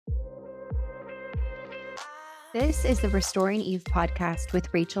This is the Restoring Eve podcast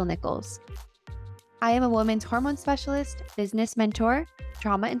with Rachel Nichols. I am a women's hormone specialist, business mentor,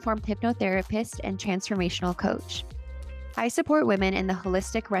 trauma-informed hypnotherapist, and transformational coach. I support women in the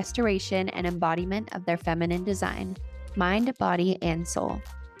holistic restoration and embodiment of their feminine design, mind, body, and soul.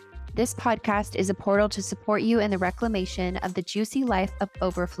 This podcast is a portal to support you in the reclamation of the juicy life of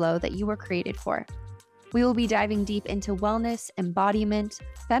overflow that you were created for. We will be diving deep into wellness, embodiment,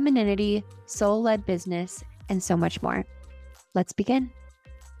 femininity, soul-led business, and so much more. Let's begin.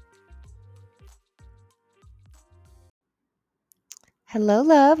 Hello,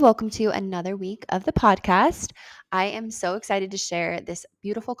 love. Welcome to another week of the podcast. I am so excited to share this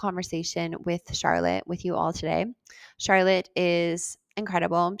beautiful conversation with Charlotte with you all today. Charlotte is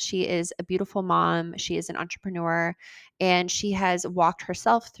incredible. She is a beautiful mom. She is an entrepreneur, and she has walked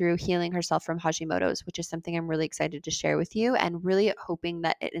herself through healing herself from Hashimoto's, which is something I'm really excited to share with you and really hoping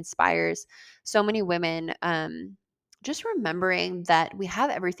that it inspires so many women. Just remembering that we have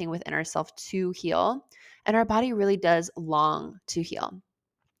everything within ourselves to heal, and our body really does long to heal.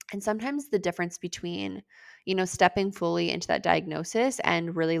 And sometimes the difference between, stepping fully into that diagnosis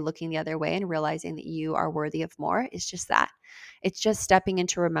and really looking the other way and realizing that you are worthy of more is just that. It's just stepping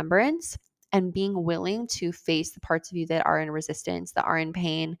into remembrance and being willing to face the parts of you that are in resistance, that are in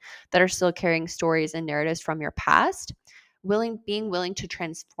pain, that are still carrying stories and narratives from your past, being willing to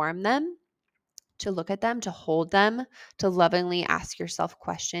transform them, to look at them, to hold them, to lovingly ask yourself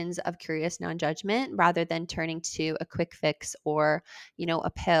questions of curious non-judgment rather than turning to a quick fix or, a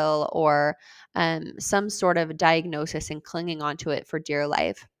pill or some sort of diagnosis and clinging onto it for dear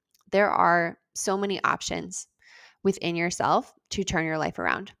life. There are so many options within yourself to turn your life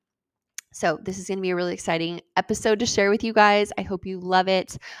around. So this is going to be a really exciting episode to share with you guys. I hope you love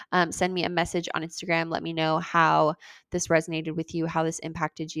it. Send me a message on Instagram. Let me know how this resonated with you, how this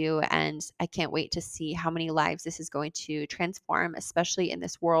impacted you. And I can't wait to see how many lives this is going to transform, especially in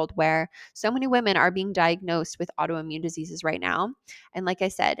this world where so many women are being diagnosed with autoimmune diseases right now. And like I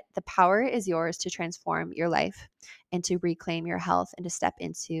said, the power is yours to transform your life and to reclaim your health and to step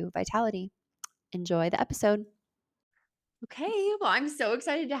into vitality. Enjoy the episode. Okay, well, I'm so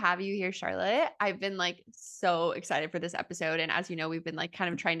excited to have you here, Charlotte. I've been so excited for this episode. And as you know, we've been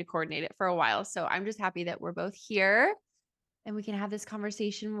kind of trying to coordinate it for a while. So I'm just happy that we're both here and we can have this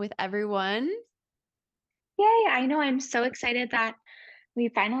conversation with everyone. Yay, I know I'm so excited that we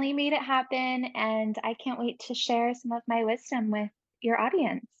finally made it happen, and I can't wait to share some of my wisdom with your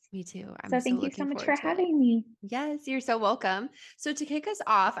audience. Me too. I'm So so thank you so looking much forward for to it. having me. Yes, you're so welcome. So to kick us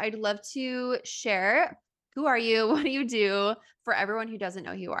off, I'd love to share who are you? What do you do for everyone who doesn't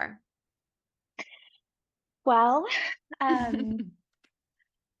know who you are? Well, um,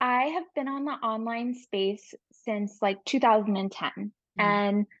 I have been on the online space since 2010, Mhm.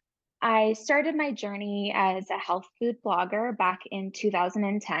 and I started my journey as a health food blogger back in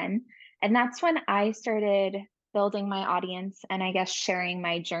 2010, and that's when I started building my audience and I guess sharing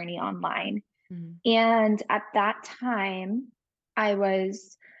my journey online. Mhm. And at that time, I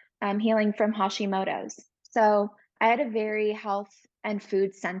was healing from Hashimoto's. So I had a very health and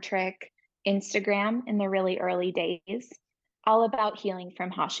food centric Instagram in the really early days, all about healing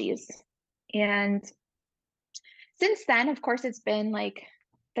from Hashis. And since then, of course, it's been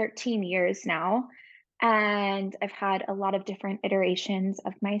 13 years now. And I've had a lot of different iterations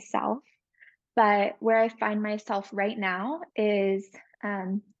of myself. But where I find myself right now is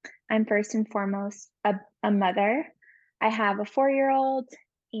um, I'm first and foremost a mother. I have a 4 year old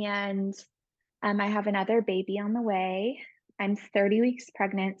and I have another baby on the way. I'm 30 weeks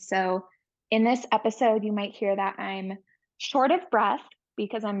pregnant. So in this episode, you might hear that I'm short of breath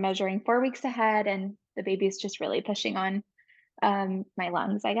because I'm measuring 4 weeks ahead and the baby is just really pushing on my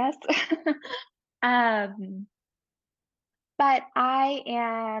lungs, I guess. um, but I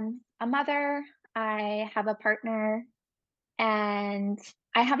am a mother, I have a partner, and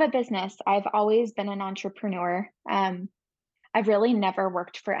I have a business. I've always been an entrepreneur. I've really never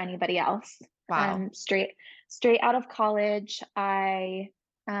worked for anybody else. Wow. Straight out of college, I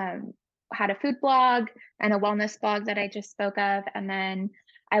um, had a food blog and a wellness blog that I just spoke of, and then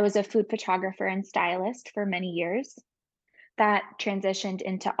I was a food photographer and stylist for many years. That transitioned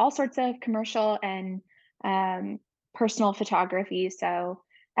into all sorts of commercial and um, personal photography. So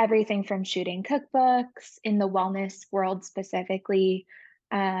everything from shooting cookbooks in the wellness world specifically,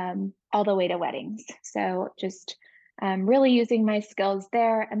 all the way to weddings. So just really using my skills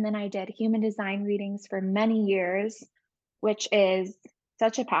there. And then I did human design readings for many years, which is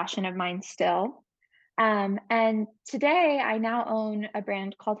such a passion of mine still. And today I now own a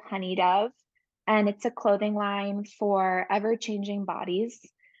brand called Honey Dove, and it's a clothing line for ever changing bodies.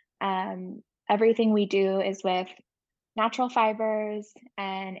 Um, everything we do is with natural fibers,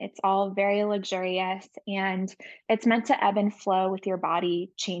 and it's all very luxurious, and it's meant to ebb and flow with your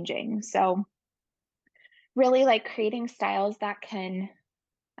body changing. So really like creating styles that can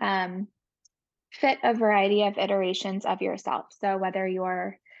um, fit a variety of iterations of yourself. So whether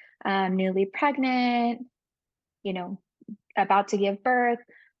you're newly pregnant, you know, about to give birth,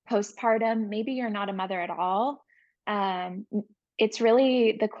 postpartum, maybe you're not a mother at all. Um, it's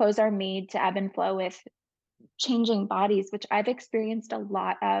really the clothes are made to ebb and flow with changing bodies, which I've experienced a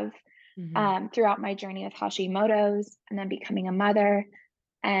lot of Mhm. throughout my journey with Hashimoto's and then becoming a mother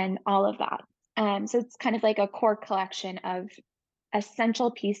and all of that. So it's kind of like a core collection of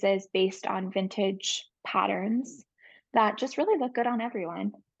essential pieces based on vintage patterns that just really look good on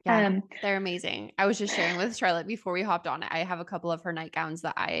everyone. Yeah, they're amazing. I was just sharing with Charlotte before we hopped on. I have a couple of her nightgowns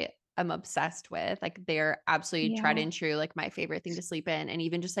that I am obsessed with. Like they're absolutely tried Yeah. and true, like my favorite thing to sleep in and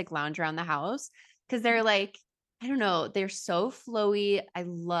even just like lounge around the house because they're like, I don't know, they're so flowy. I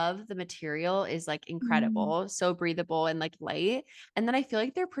love the material is like Mm, incredible, so breathable and like light. And then I feel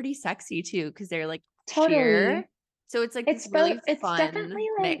like they're pretty sexy too because they're like sheer. totally. So it's like this really It's definitely fun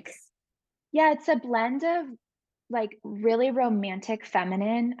like, mix. yeah, it's a blend of like really romantic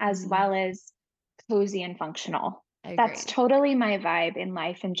feminine as Mhm. well as cozy and functional. I That's agree. totally my vibe in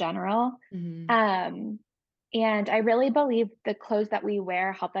life in general. Mhm. Um, and I really believe the clothes that we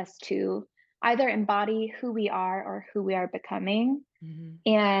wear help us to either embody who we are or who we are becoming. Mhm.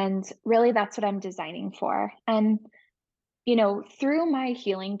 And really, that's what I'm designing for. And, you know, through my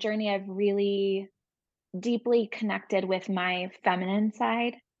healing journey, I've really deeply connected with my feminine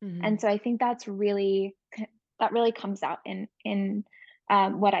side. And Mhm. so I think that really comes out in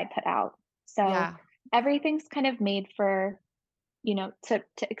what I put out. So Yeah. everything's kind of made for, you know, to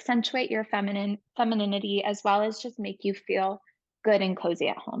accentuate your femininity as well as just make you feel good and cozy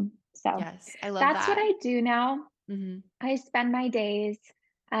at home. So Yes, I love that's what that. I do now. Mhm. I spend my days,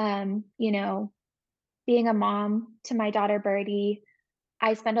 you know, being a mom to my daughter Birdie.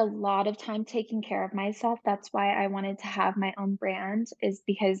 I spend a lot of time taking care of myself. That's why I wanted to have my own brand, is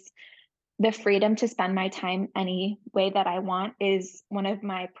because the freedom to spend my time any way that I want is one of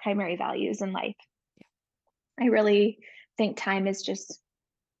my primary values in life. I really think time is just,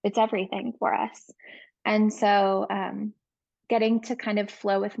 it's everything for us. And so, getting to kind of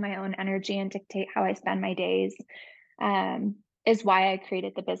flow with my own energy and dictate how I spend my days is why I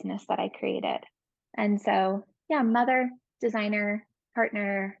created the business that I created. And so, yeah, mother, designer,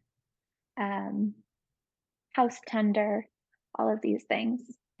 partner, um, house tender, all of these things.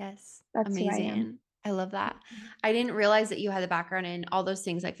 Yes, That's who I am. amazing. I love that. I didn't realize that you had a background in all those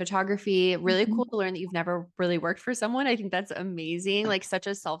things like photography. Really cool Mhm. to learn that you've never really worked for someone. I think that's amazing, like such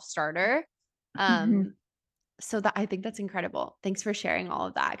a self-starter. Mhm. Um, so that I think that's incredible. Thanks for sharing all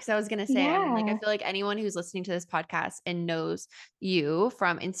of that. Because I was gonna say, I mean, like I Yeah, feel like anyone who's listening to this podcast and knows you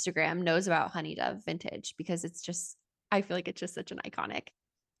from Instagram knows about Honey Dove Vintage because it's just I feel like it's just such an iconic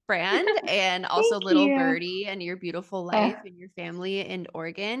brand and also thank little you. birdie and your beautiful Uh, life and your family in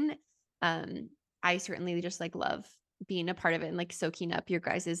Oregon. I certainly just like love being a part of it and like soaking up your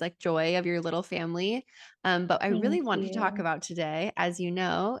guys' like joy of your little family. But I really thank wanted to talk you. about today, as you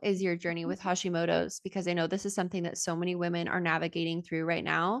know, is your journey with Hashimoto's, because I know this is something that so many women are navigating through right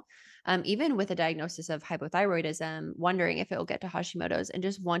now. Even with a diagnosis of hypothyroidism, wondering if it will get to Hashimoto's and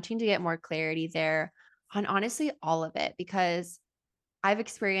just wanting to get more clarity there on honestly all of it because I've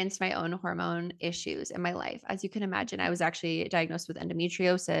experienced my own hormone issues in my life. As you can imagine, I was actually diagnosed with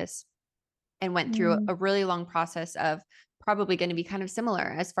endometriosis and went through Mm, a really long process of probably going to be kind of similar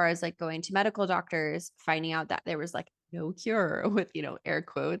as far as like going to medical doctors, finding out that there was like no cure with, air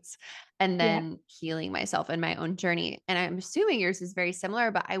quotes, and yeah, then healing myself in my own journey. And I'm assuming yours is very similar,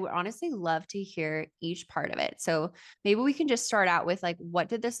 but I would honestly love to hear each part of it. So maybe we can just start out with like, what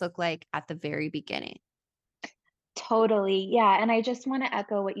did this look like at the very beginning? totally. Yeah. And I just want to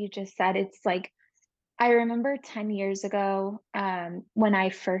echo what you just said. It's like, I remember 10 years ago, when I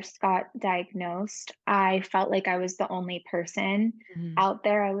first got diagnosed, I felt like I was the only person Mhm. out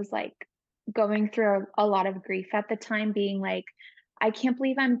there. I was like going through a lot of grief at the time, being like, I can't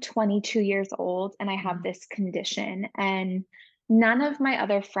believe I'm 22 years old and I have Mhm. this condition. And none of my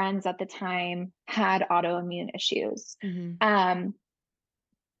other friends at the time had autoimmune issues. Mhm. Um,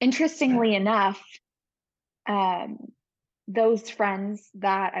 Interestingly enough, um, those friends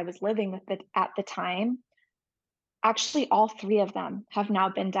that I was living with at the time, actually, all three of them have now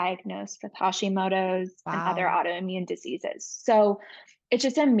been diagnosed with Hashimoto's and other Wow. autoimmune diseases. So it's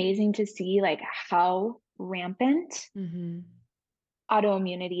just amazing to see like how rampant Mhm.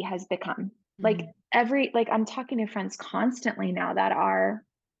 autoimmunity has become. Like Mhm. like I'm talking to friends constantly now that are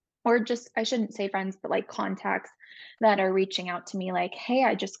or just, I shouldn't say friends, but like contacts that are reaching out to me like, hey,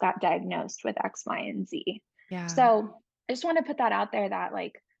 I just got diagnosed with X, Y, and Z. Yeah. So I just want to put that out there that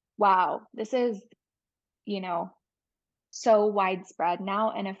like, wow, this is, you know, so widespread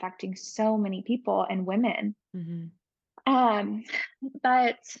now and affecting so many people and women. Mhm. Um,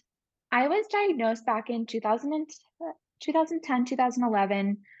 but I was diagnosed back in 2010,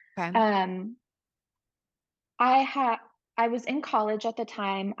 2011. Okay. Um, I had I was in college at the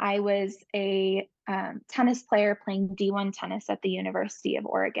time. I was a tennis player playing D1 tennis at the University of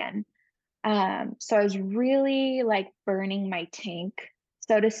Oregon. So I was really like burning my tank,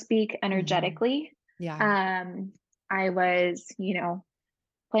 so to speak, Mhm. energetically. Yeah. Um, I was,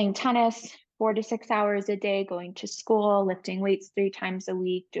 playing tennis 4 to 6 hours a day, going to school, lifting weights 3 times a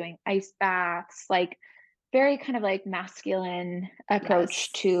week, doing ice baths, like very kind of like masculine approach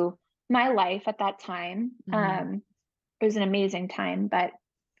Yes. to my life at that time. Mhm. It was an amazing time, but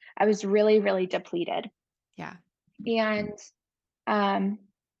I was really, really depleted. Yeah. And um,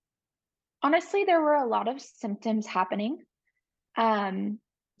 honestly, there were a lot of symptoms happening. Um,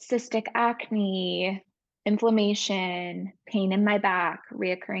 Cystic acne, inflammation, pain in my back,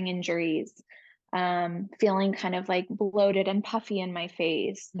 reoccurring injuries, feeling kind of like bloated and puffy in my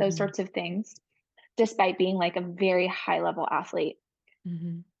face, those Mhm. sorts of things, despite being like a very high level athlete.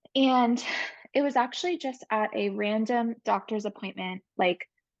 Mhm. And it was actually just at a random doctor's appointment, like,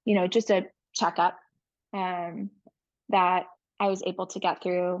 just a checkup, um, that I was able to get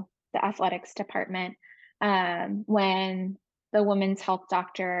through the athletics department, when the women's health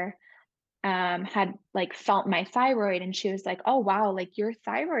doctor had like felt my thyroid, and she was like, "Oh wow, like your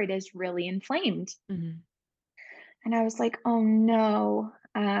thyroid is really inflamed." Mhm. And I was like, "Oh no."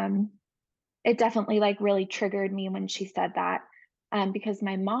 It definitely like really triggered me when she said that, because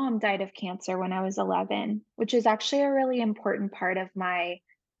my mom died of cancer when I was 11, which is actually a really important part of my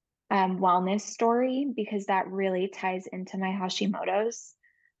wellness story because that really ties into my Hashimoto's.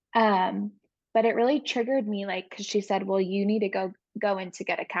 Um, but it really triggered me, like, because she said, "Well, you need to go in to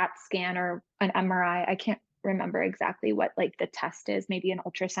get a CAT scan or an MRI." I can't remember exactly what like the test is, maybe an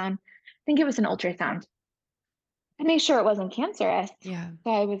ultrasound. I think it was an ultrasound to make sure it wasn't cancerous. Yeah.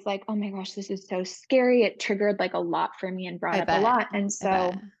 So I was like, "Oh my gosh, this is so scary." It triggered like a lot for me and brought I up a bet. lot. And I bet.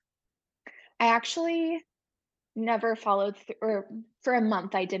 so I actually never followed through, or for a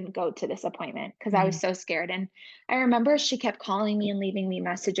month I didn't go to this appointment because I was Mhm. so scared. And I remember she kept calling me and leaving me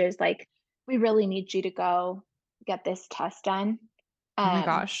messages like, "We really need you to go get this test done. Oh my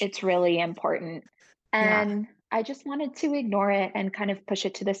gosh. It's really important." Yeah. And I just wanted to ignore it and kind of push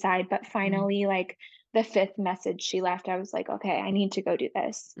it to the side. But Mhm. finally, like the fifth message she left, I was like, okay, I need to go do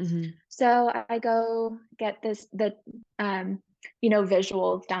this. Mhm. So I go get um,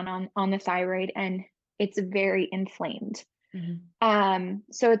 visuals done on the thyroid, and it's very inflamed. Mhm.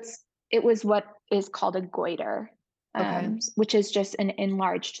 So it was what is called a goiter, Okay. which is just an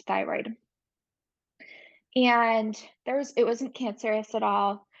enlarged thyroid. And it wasn't cancerous at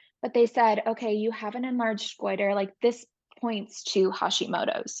all, but they said, okay, you have an enlarged goiter. Like this points to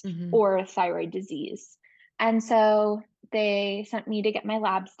Hashimoto's Mhm. or thyroid disease. And so they sent me to get my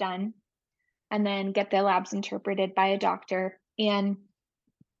labs done and then get the labs interpreted by a doctor. And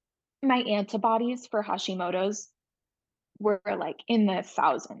my antibodies for Hashimoto's were like in the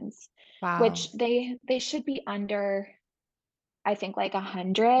thousands, Wow. which they should be under, I think, like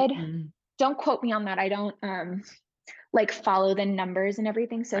 100. Mhm. Don't quote me on that. I don't like follow the numbers and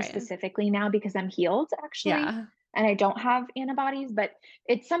everything so Right. specifically now because I'm healed actually Yeah. and I don't have antibodies, but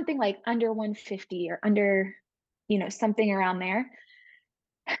it's something like under 150 or under, something around there.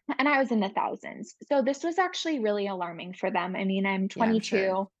 And I was in the thousands. So this was actually really alarming for them. I mean, I'm Yeah, I'm sure.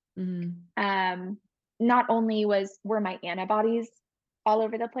 22. Mhm. Um, Not only were my antibodies all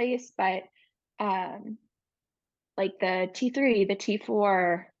over the place, but um, like the T3, the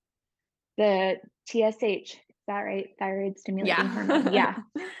T4, the TSH, is that right? Thyroid stimulating hormone. Yeah.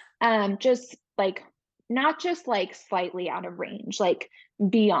 Yeah. Just like not just like slightly out of range, like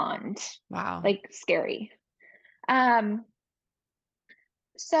beyond, Wow. like scary. Um,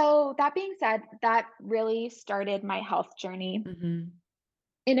 so that being said, that really started my health journey Mhm.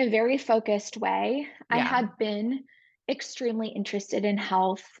 in a very focused way. I Yeah. had been extremely interested in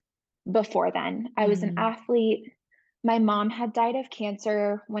health before then. I was an Mhm. athlete. My mom had died of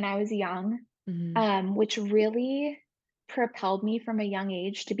cancer when I was young, Mhm. which really propelled me from a young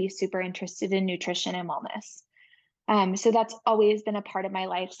age to be super interested in nutrition and wellness. So that's always been a part of my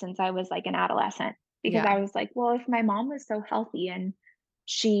life since I was like an adolescent, because Yeah. I was like, well, if my mom was so healthy and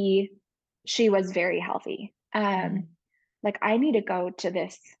she she was very healthy, Mhm. like I need to go to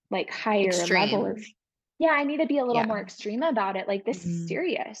this like higher level of, Extreme. yeah, I need to be a little Yeah. more extreme about it. Like, this is Mhm.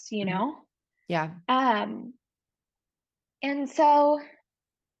 serious, you Mhm. know? Yeah. Um, and so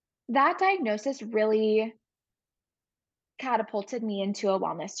that diagnosis really catapulted me into a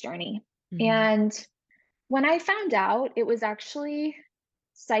wellness journey. Mhm. And when I found out, it was actually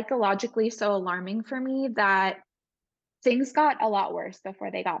psychologically so alarming for me that things got a lot worse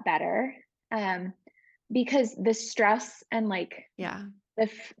before they got better. Um, because the stress and like Yeah.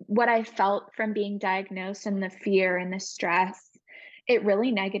 what I felt from being diagnosed and the fear and the stress, it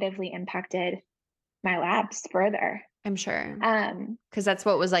really negatively impacted my labs further. I'm sure. Um, 'Cause that's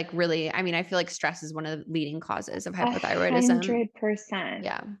what was, like, really I mean, I feel like stress is one of the leading causes of hypothyroidism. 100%.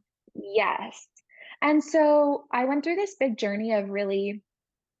 Yeah. Yes. And so I went through this big journey of really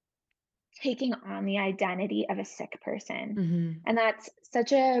taking on the identity of a sick person. Mhm. And that's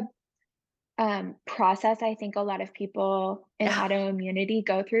such a process I think a lot of people in Yeah. autoimmunity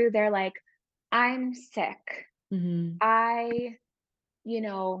go through. They're like, I'm sick. Mhm. I, you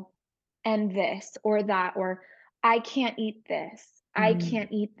know, am this or that, or I can't eat this. I Mhm.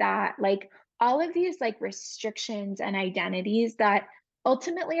 can't eat that. Like all of these like restrictions and identities that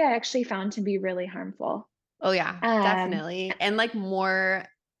ultimately I actually found to be really harmful. Oh, yeah, Um, definitely, and, like, more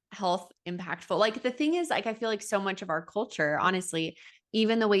health impactful. Like, the thing is, like, I feel like so much of our culture, honestly,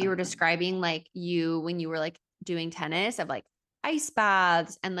 even the way you were describing, like, you when you were, like, doing tennis of, like, ice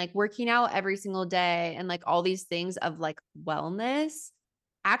baths and, like, working out every single day and, like, all these things of, like, wellness,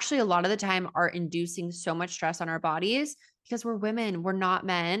 actually, a lot of the time are inducing so much stress on our bodies because we're women, we're not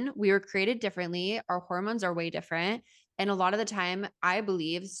men. We were created differently. Our hormones are way different, and a lot of the time, I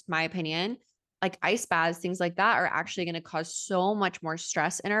believe, it's my opinion, like ice baths, things like that are actually going to cause so much more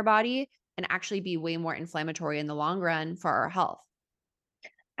stress in our body and actually be way more inflammatory in the long run for our health.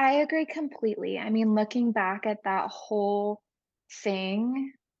 I agree completely. I mean, looking back at that whole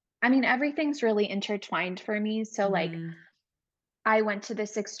thing, I mean, everything's really intertwined for me. So, like, Mhm. I went to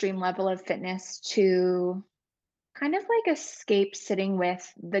this extreme level of fitness to kind of like escape sitting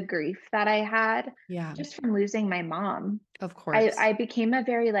with the grief that I had Yeah, just from losing my mom. of I, course. I became a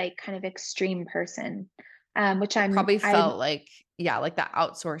very like kind of extreme person, which It probably I, felt like, yeah, like that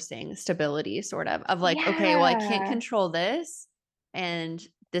outsourcing stability sort of like, okay, well, I can't yeah, control this. And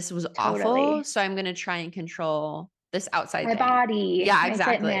this was awful. totally. So I'm going to try and control this outside My thing. body, Yeah, my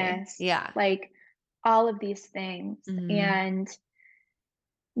exactly. fitness, Yeah. like all of these things. Mhm. And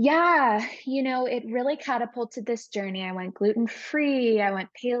yeah, it really catapulted this journey. I went gluten free, I went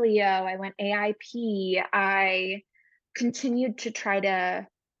paleo, I went AIP. I continued to try to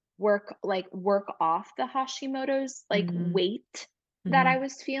work off the Hashimoto's like Mhm. weight that I Mhm.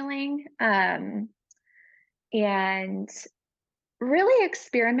 was feeling. And really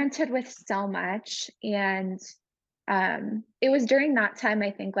experimented with so much. And it was during that time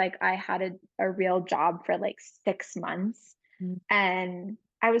I think like I had a real job for like 6 months, Mhm. and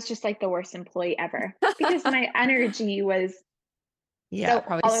I was just like the worst employee ever because my energy was Yeah, so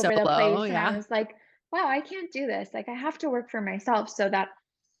probably all so over the low. place. And I Yeah. was like, wow, I can't do this. Like, I have to work for myself so that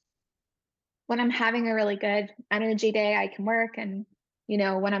when I'm having a really good energy day, I can work. And,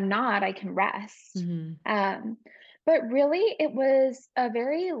 when I'm not, I can rest. Mhm. Um, but really, it was a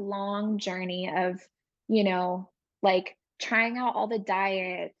very long journey of, you know, like trying out all the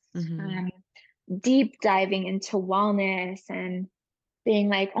diets, Mhm. deep diving into wellness and being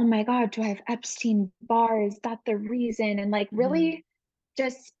like, "Oh my god, do I have Epstein Barr? Is that the reason?" And, like, Mhm. really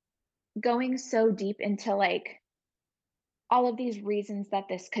just going so deep into, like, all of these reasons that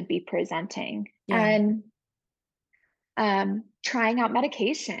this could be presenting, Yeah. and, trying out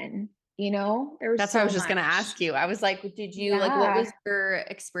medication, there was That's what I so was just gonna much. ask you. I was like, did you like what was Yeah. your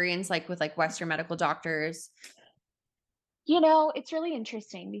experience like with like Western medical doctors? It's really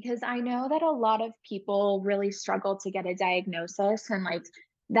interesting because I know that a lot of people really struggle to get a diagnosis, and like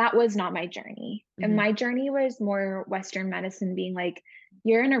that was not my journey. And Mhm. my journey was more Western medicine being like,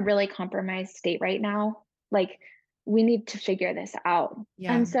 you're in a really compromised state right now. Like, we need to figure this out.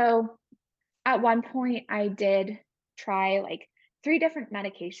 Yeah. And so at one point, I did try like 3 different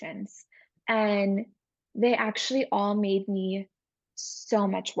medications, and they actually all made me so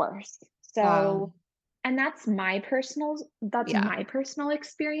much worse. Wow. So, and that's Yeah. my personal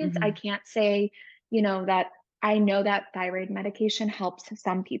experience. I Mhm. can't say, that I know that thyroid medication helps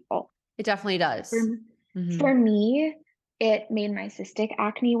some people. It definitely For, does. for Mhm. me, it made my cystic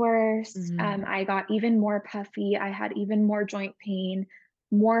acne worse. Mhm. I got even more puffy. I had even more joint pain,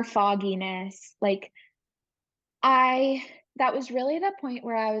 more fogginess. Like, I that was really the point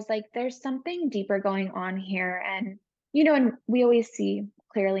where I was like, there's something deeper going on here. And, and we always see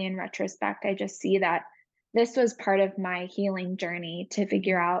clearly in retrospect, I just see that this was part of my healing journey to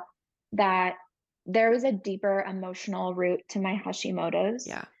figure Mhm. out that there was a deeper emotional root to my Hashimoto's.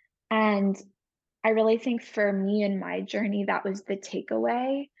 Yeah. And I really think for me in my journey, that was the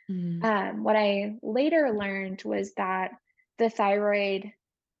takeaway. Mhm. What I later learned was that the thyroid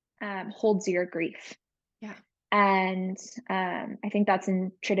holds your grief. Yeah. And I think that's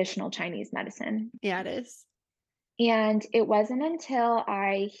in traditional Chinese medicine. Yeah, it is. And it wasn't until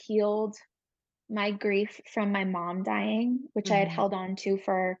I healed my grief from my mom dying, which I had Mhm. held on to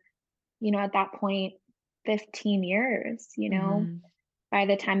for, at that point, 15 years, Mhm. by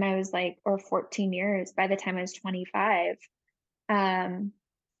the time I was like, or 14 years, by the time I was 25. Um,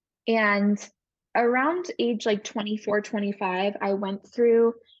 and around age like 24, 25, I went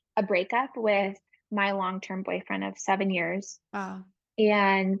through a breakup with my long-term boyfriend of 7 years. Wow.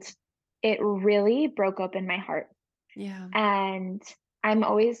 And it really broke open my heart. Yeah. And I'm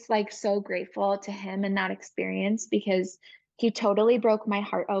always like so grateful to him in that experience because he totally broke my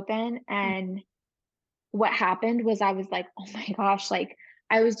heart open. Mm. And what happened was I was like, oh my gosh, like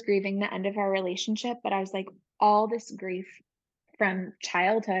I was grieving the end of our relationship, but I was like, all this grief from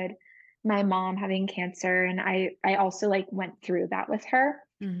childhood, my mom having cancer. And I also like went through that with her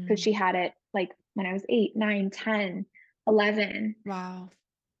because Mhm. she had it like when I was 8, 9, 10, 11. Wow.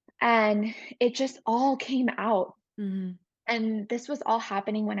 And it just all came out. Mhm. And this was all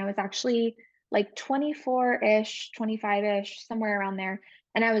happening when I was actually like 24-ish, 25-ish, somewhere around there.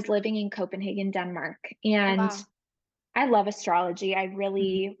 And I was living in Copenhagen, Denmark. Oh, And wow. I love astrology. I Mhm.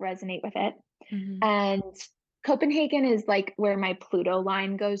 really resonate with it. Mhm. And Copenhagen is like where my Pluto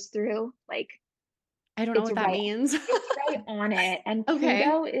line goes through. Like I don't know it's what that right, means. it's right on it. And Okay.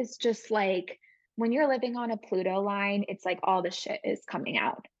 Pluto is just like when you're living on a Pluto line, it's like all the shit is coming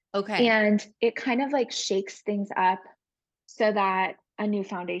out. Okay. And it kind of like shakes things up so that a new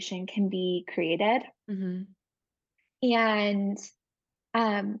foundation can be created. Mhm. And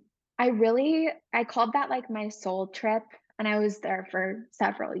um, I called that like my soul trip, and I was there for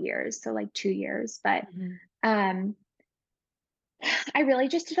several years, so like 2 years. But Mhm. um, I really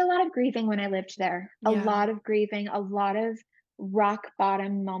just did a lot of grieving when I lived there. A Yeah. lot of grieving, a lot of rock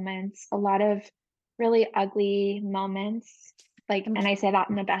bottom moments, a lot of really ugly moments. Like, I'm and I say that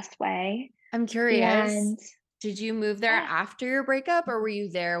in the best way. I'm curious. And Did you move there yeah, after your breakup or were you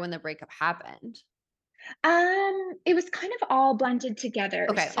there when the breakup happened? it was kind of all blended together.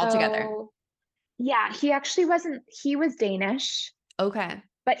 Okay, all together. So yeah, he actually wasn't, he was Danish, Okay.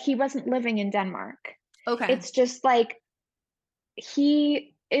 but he wasn't living in Denmark. Okay. It's just like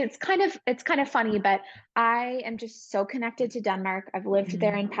it's kind of funny, but I am just so connected to Denmark. I've lived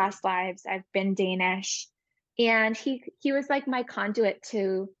there Mhm. in past lives. I've been Danish. And he was like my conduit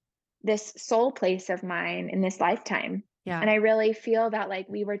to this soul place of mine in this lifetime. And Yeah. I really feel that like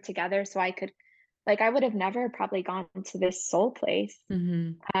we were together so I could like I would have never probably gone to this soul place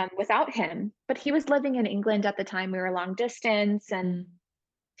Mhm. without him. But he was living in England at the time. We were long distance, and Mhm.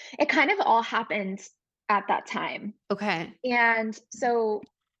 it kind of all happened at that time. Okay. And so,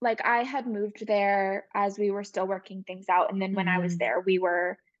 like, I had moved there as we were still working things out. And then when I was Mhm. there, we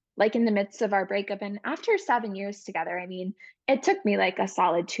were like in the midst of our breakup. And after 7 years together, I mean, it took me like a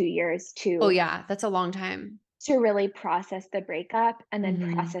solid 2 years Oh, to yeah, that's a long time. really process the breakup and then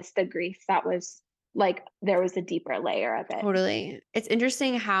Mhm. process the grief that was like there was a deeper layer of it. Totally. It's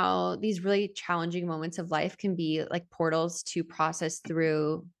interesting how these really challenging moments of life can be like portals to process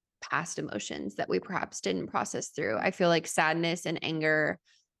through past emotions that we perhaps didn't process through. I feel like sadness and anger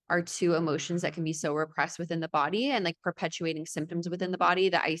are two emotions that can be so repressed within the body and like perpetuating symptoms within the body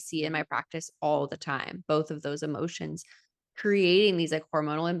that I see in my practice all the time. Both of those emotions creating these like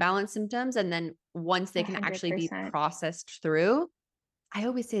hormonal imbalance symptoms. And then once they A can hundred actually be percent. processed through, I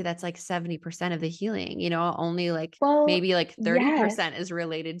always say that's like 70% of the healing, only like Well, maybe like yes. 30% is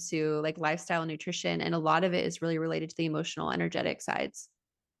related to like lifestyle nutrition. And a lot of it is really related to the emotional, energetic sides.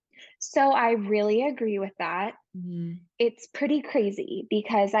 So I really agree with that. Mhm. It's pretty crazy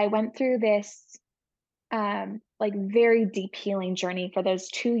because I went through this like very deep healing journey for those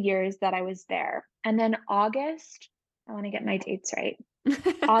 2 years that I was there. And then August, I want to get my dates right.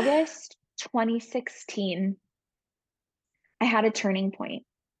 August 2016, I had a turning point.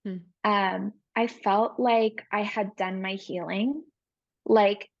 Hmm. I felt like I had done my healing,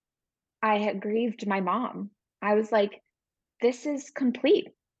 like I had grieved my mom. I was like, this is complete.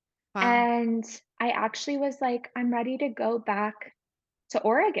 Wow. And I actually was like, I'm ready to go back to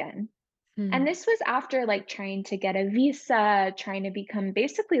Oregon. And Hmm. this was after like trying to get a visa, trying to become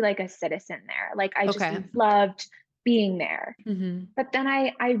basically like a citizen there. Like I just Okay. loved being there. Hmm. But then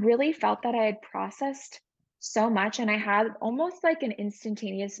I really felt that I had processed so much, and I had almost like an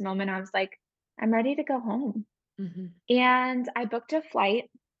instantaneous moment. I was like, I'm ready to go home. Hmm. And I booked a flight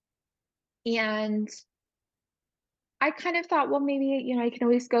And I kind of thought, well, maybe, I can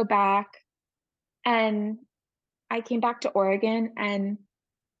always go back. And I came back to Oregon, and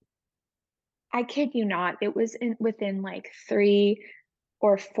I kid you not, it was within like 3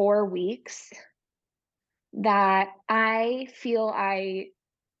 or 4 weeks that I feel I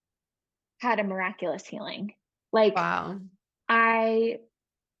had a miraculous healing. Like, Wow. I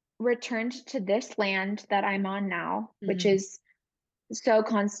returned to this land that I'm on now, which Mhm. is so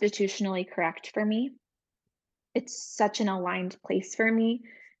constitutionally correct for me. It's such an aligned place for me.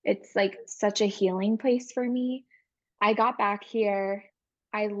 It's like such a healing place for me. I got back here.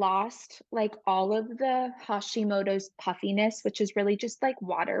 I lost like all of the Hashimoto's puffiness, which is really just like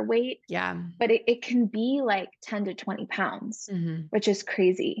water weight, Yeah. but it can be like 10 to 20 pounds, Mhm. which is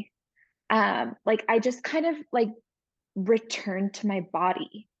crazy. Like I just kind of like returned to my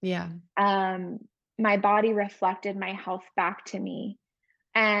body. Yeah. Um, my body reflected my health back to me.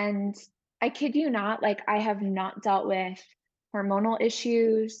 And I kid you not, like I have not dealt with hormonal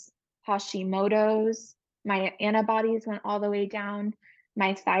issues, Hashimoto's. My antibodies went all the way down.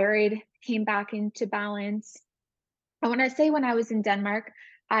 My thyroid came back into balance. I want to say when I was in Denmark,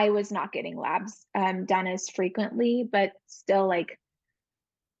 I was not getting labs done as frequently, but still, like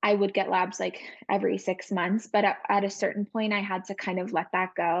I would get labs like every 6 months. But at a certain point, I had to kind of let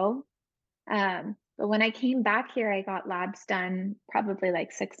that go. But when I came back here, I got labs done probably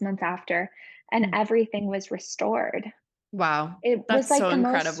like 6 months after, and Mm. everything was restored. Wow. It was That's like so the most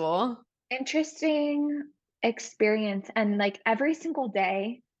incredible. interesting experience. And like every single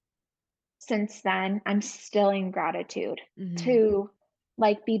day since then, I'm still in gratitude Mhm. to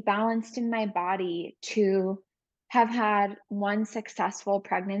like be balanced in my body, to have had one successful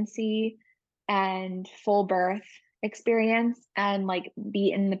pregnancy and full birth experience, and like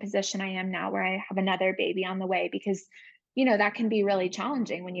be in the position I am now where I have another baby on the way, because that can be really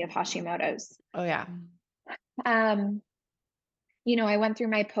challenging when you have Hashimoto's. Oh, yeah. Um, I went through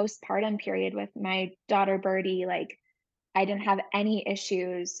my postpartum period with my daughter Birdie. Like I didn't have any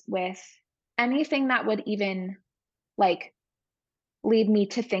issues with anything that would even like lead me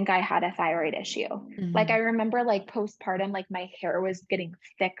to think I had a thyroid issue. Like I Mhm. remember like postpartum, like my hair was getting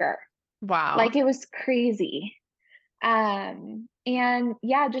thicker. Wow. Like it was crazy. And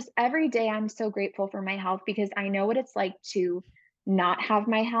yeah, just every day I'm so grateful for my health, because I know what it's like to not have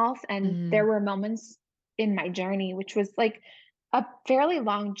my health. And there Mhm. were moments in my journey, which was like a fairly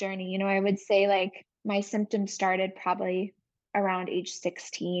long journey. I would say like my symptoms started probably around age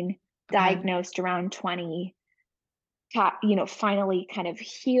 16, Okay. diagnosed around 20, finally kind of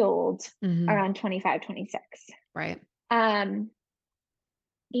healed Mhm. around 25, 26. Right. Um,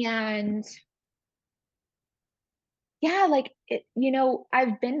 and yeah, like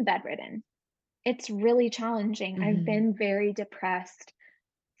I've been bedridden. It's really challenging. I've Mhm. been very depressed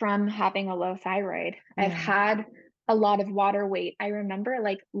from having a low thyroid. I've Yeah. had a lot of water weight. I remember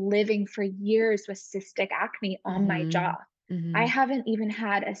like living for years with cystic acne on my jaw. Mhm. I Mhm. haven't even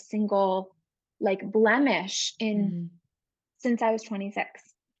had a single like blemish in Mhm. since I was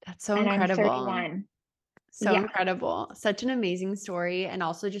 26, That's so and I'm incredible. 31. So Yeah. incredible. Such an amazing story. And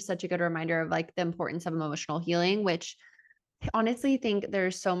also just such a good reminder of like the importance of emotional healing, which I honestly think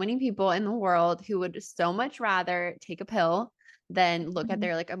there's so many people in the world who would so much rather take a pill than look at Mhm.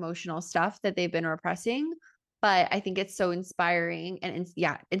 their like emotional stuff that they've been repressing. But I think it's so inspiring and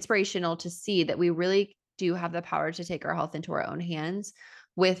yeah, inspirational to see that we really do have the power to take our health into our own hands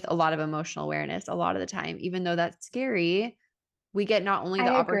with a lot of emotional awareness a lot of the time, even though that's scary. We get not only I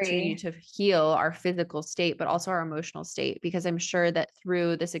the opportunity agree. to heal our physical state, but also our emotional state. Because I'm sure that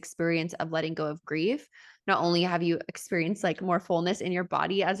through this experience of letting go of grief, not only have you experienced like more fullness in your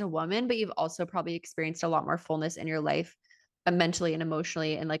body as a woman, but you've also probably experienced a lot more fullness in your life mentally and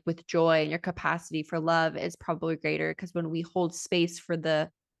emotionally. And like with joy and your capacity for love is probably greater because when we hold space for the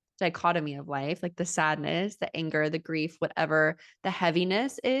dichotomy of life, like the sadness, the anger, the grief, whatever the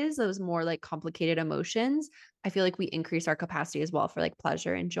heaviness is, those more like complicated emotions, I feel like we increase our capacity as well for like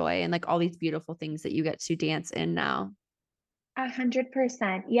pleasure and joy and like all these beautiful things that you get to dance in now.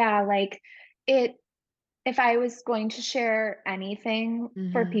 100%. Yeah, like it if I was going to share anything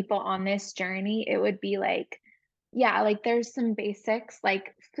for Mhm. people on this journey, it would be like, yeah, like there's some basics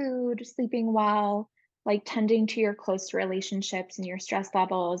like food, sleeping well, like tending to your close relationships and your stress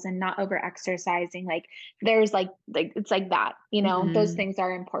levels and not over exercising. Like there's like it's like that, those Mhm. things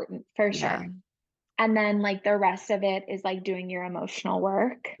are important for Yeah. sure. And then like the rest of it is like doing your emotional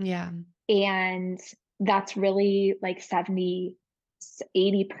work. Yeah. And that's really like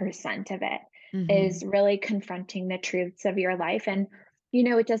 80% of it is Mhm. really confronting the truths of your life. And,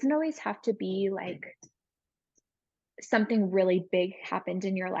 it doesn't always have to be like something really big happened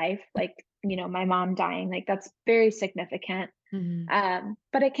in your life. Like my mom dying, like that's very significant. Mhm.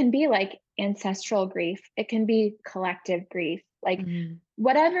 But it can be like ancestral grief. It can be collective grief. Like Mhm.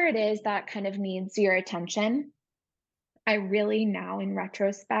 whatever it is that kind of needs your attention, I really now in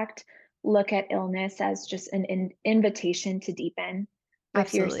retrospect look at illness as just an invitation to deepen with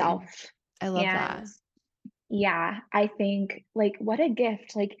Absolutely. yourself. I love And that. yeah, I think like what a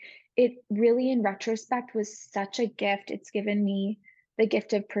gift. Like it really in retrospect was such a gift. It's given me the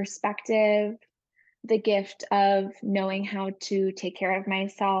gift of perspective, the gift of knowing how to take care of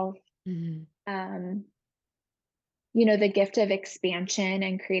myself, Mhm. um, the gift of expansion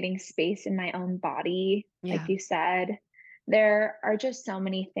and creating space in my own body, like Yeah. you said. There are just so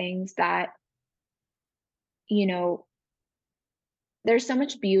many things that, you know, there's so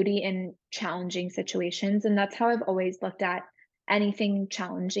much beauty in challenging situations. And that's how I've always looked at anything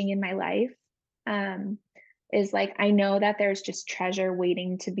challenging in my life. Um, is like, I know that there's just treasure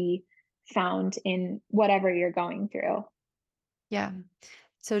waiting to be found in whatever you're going through. Yeah.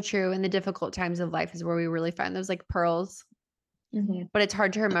 So true. In the difficult times of life is where we really find those like pearls, Mhm. but it's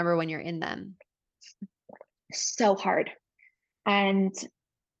hard to remember when you're in them. So hard. And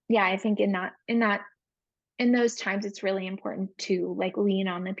yeah, I think in those times it's really important to like lean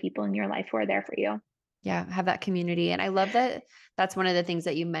on the people in your life who are there for you. Yeah, have that community. And I love that that's one of the things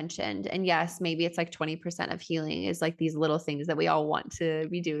that you mentioned. And yes, maybe it's like 20% of healing is like these little things that we all want to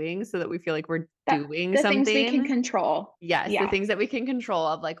be doing so that we feel like we're That doing the things we can something. control. Yes, the Yeah. things that we can control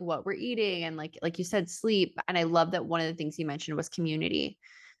of like what we're eating and like you said, sleep. And I love that one of the things you mentioned was community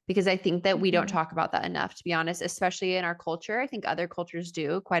because I think that we don't Mhm. talk about that enough, to be honest, especially in our culture. I think other cultures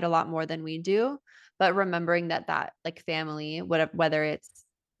do quite a lot more than we do. But remembering that like family, whether it's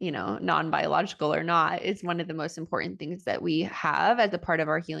non-biological or not, is one of the most important things that we have as a part of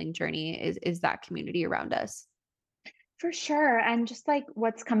our healing journey is that community around us. For sure. And just like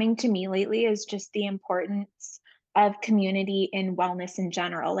what's coming to me lately is just the importance of community in wellness in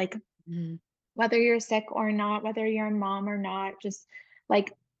general. Like Mhm. whether you're sick or not, whether you're a mom or not, just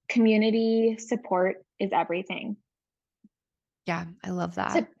like community support is everything. Yeah, I love It's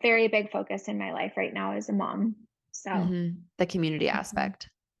that. a very big focus in my life right now as a mom. So, The community mhm. aspect.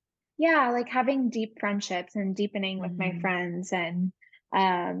 Yeah, like having deep friendships and deepening with my Mhm. friends and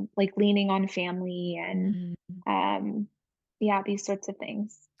like leaning on family and Mhm. um yeah, these sorts of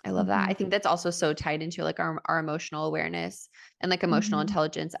things. I love that. Hmm. I think that's also so tied into like our emotional awareness and like emotional Hmm.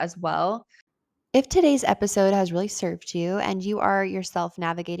 intelligence as well. If today's episode has really served you and you are yourself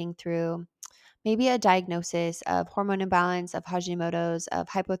navigating through maybe a diagnosis of hormone imbalance, of Hashimoto's, of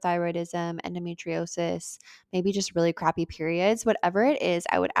hypothyroidism, endometriosis, maybe just really crappy periods, whatever it is,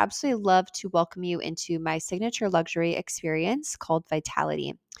 I would absolutely love to welcome you into my signature luxury experience called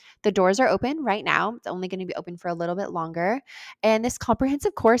Vitality. The doors are open right now. It's only going to be open for a little bit longer. And this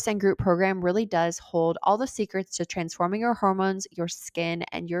comprehensive course and group program really does hold all the secrets to transforming your hormones, your skin,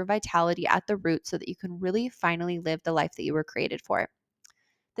 and your vitality at the root so that you can really finally live the life that you were created for.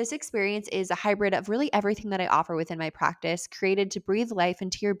 This experience is a hybrid of really everything that I offer within my practice, created to breathe life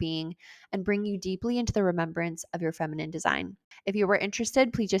into your being and bring you deeply into the remembrance of your feminine design. If you were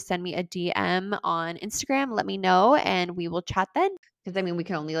interested, please just send me a DM on Instagram. Let me know and we will chat then. Because I mean, we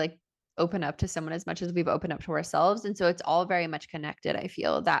can only like open up to someone as much as we've opened up to ourselves. And so it's all very much connected. I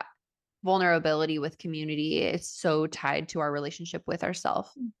feel that vulnerability with community is so tied to our relationship with ourselves.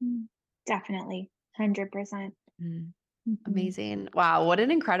 Hmm. Definitely. 100%. Hmm. Amazing. Wow, what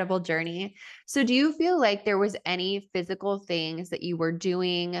an incredible journey. So do you feel like there was any physical things that you were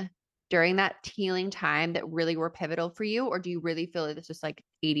doing during that healing time that really were pivotal for you? Or do you really feel like this was like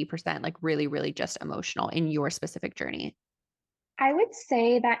 80%, like really, really just emotional in your specific journey? I would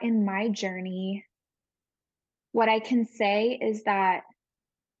say that in my journey, what I can say is that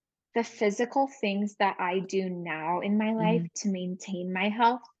the physical things that I do now in my life Mhm. to maintain my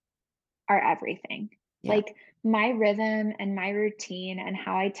health are everything. Yeah. Like my rhythm and my routine and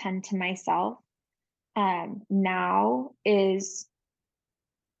how I tend to myself now is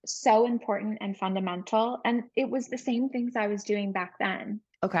so important and fundamental. And it was the same things I was doing back then.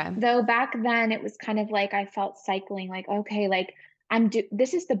 Okay. Though back then it was kind of like I felt cycling, like, okay, like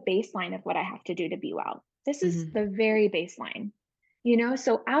this is the baseline of what I have to do to be well. This is Mhm. the very baseline,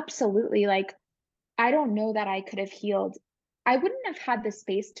 So absolutely, like, I don't know that I could have healed. I wouldn't have had the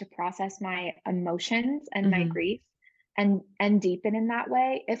space to process my emotions and my Mhm. grief and deepen in that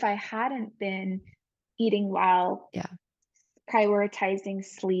way if I hadn't been eating well, Yeah. prioritizing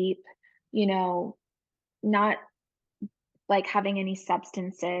sleep, you know, not like having any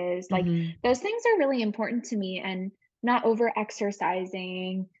substances. Like Mhm. those things are really important to me and not over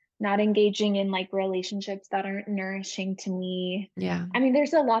exercising, not engaging in like relationships that aren't nourishing to me. Yeah. I mean,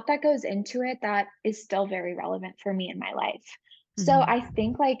 there's a lot that goes into it that is still very relevant for me in my life. So Mhm. I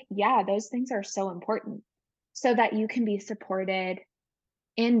think like, yeah, those things are so important so that you can be supported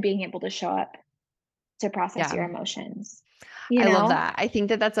in being able to show up to process Yeah. your emotions, you I love know? that. I think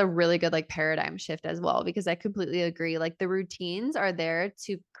that that's a really good like paradigm shift as well, because I completely agree. Like the routines are there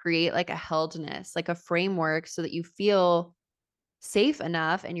to create like a heldness, like a framework so that you feel safe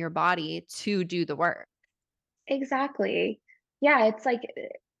enough in your body to do the work. Exactly. Yeah, it's like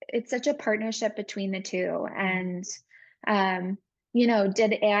it's such a partnership between the two. Mhm. And um,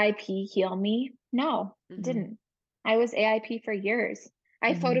 did AIP heal me? No, it Mhm. didn't. I was AIP for years.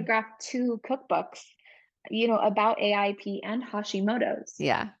 I Mhm. photographed two cookbooks, about AIP and Hashimoto's.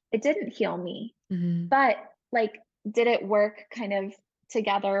 Yeah. It didn't heal me. Mhm. But like, did it work kind of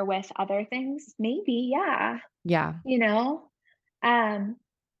together with other things? Maybe, yeah. Yeah. You know? Um,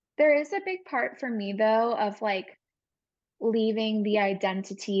 there is a big part for me though of like leaving the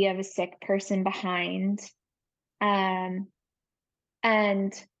identity of a sick person behind, um,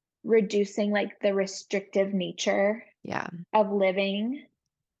 and reducing like the restrictive nature Yeah. of living.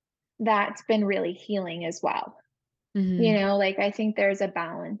 That's been really healing as well. Mhm. Like I think there's a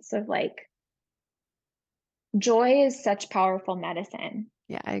balance of like joy is such powerful medicine.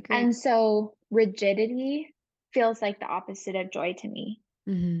 Yeah, I agree. And so rigidity feels like the opposite of joy to me.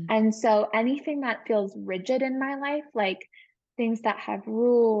 Mhm. And so anything that feels rigid in my life, like things that have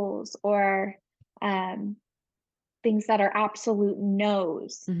rules or um, things that are absolute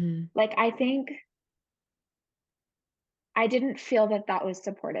no's. Mhm. Like, I think I didn't feel that that was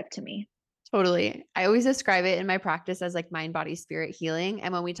supportive to me. Totally. I always describe it in my practice as like mind, body, spirit healing.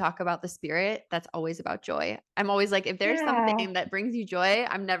 And when we talk about the spirit, that's always about joy. I'm always like, if there's Yeah. something that brings you joy,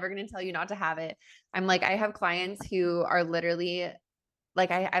 I'm never going to tell you not to have it. I'm like, I have clients who are literally like,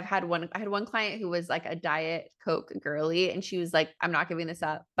 I had one client who was like a diet Coke girly, and she was like, I'm not giving this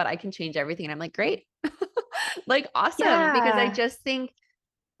up, but I can change everything. And I'm like, great. Like, awesome. Because I Yeah. just think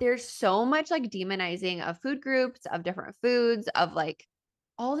there's so much like demonizing of food groups, of different foods, of like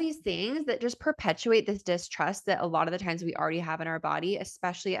all these things that just perpetuate this distrust that a lot of the times we already have in our body,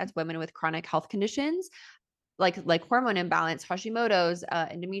 especially as women with chronic health conditions, like hormone imbalance, Hashimoto's,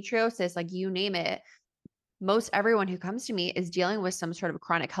 endometriosis, like you name it. Most everyone who comes to me is dealing with some sort of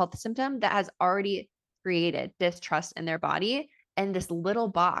chronic health symptom that has already created distrust in their body and this little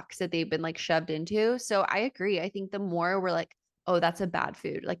box that they've been like shoved into. So I agree. I think the more we're like, oh, that's a bad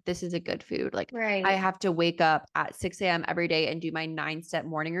food. Like this is a good food. Like I Right. have to wake up at 6 a.m. every day and do my 9 step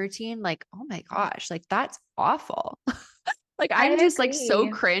morning routine. Like, oh my gosh, like that's awful. Like I I'm just like so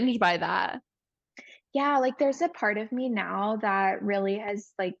agree. cringed by that. Yeah, like there's a part of me now that really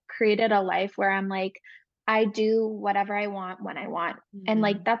has like created a life where I'm like, I do whatever I want when I want. And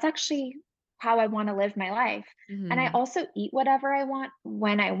like Mhm. that's actually how I want to live my life. And I Mhm. also eat whatever I want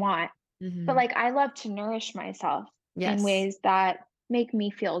when I want. But Mhm. like I love to nourish myself in Yes. ways that make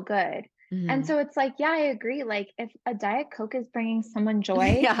me feel good. And Mhm. so it's like, yeah, I agree. Like if a Diet Coke is bringing someone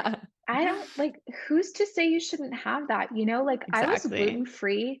joy, Yeah, I don't like who's to say you shouldn't have that, Like I was exactly. gluten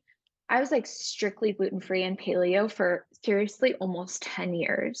free. I was like strictly gluten free and paleo for seriously almost 10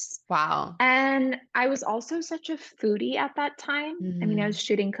 years. Wow. And I was also such a foodie at that time. I mean, I was Mhm.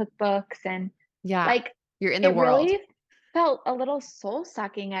 shooting cookbooks and Yeah. like You're in the it world. really felt a little soul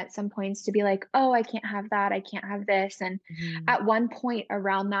sucking at some points to be like, oh, I can't have that. I can't have this. And Mhm. at one point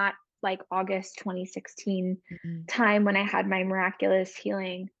around that, like August 2016 Mhm. time when I had my miraculous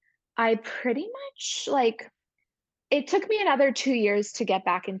healing, I pretty much like it took me another 2 years to get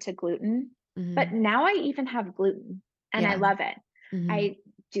back into gluten, but Mhm. now I even have gluten and I Yeah. love it. Mhm. I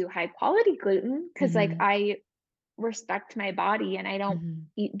do high quality gluten because like Mhm. I respect my body and I don't Mhm.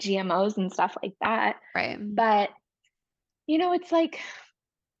 eat GMOs and stuff like that. Right. But it's like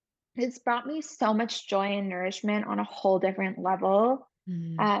it's brought me so much joy and nourishment on a whole different level.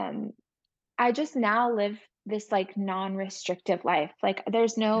 Mhm. Um, I just now live this like non-restrictive life. Like Yeah.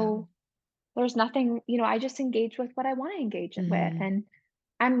 there's nothing, I just engage with what I want to engage with. Mhm. And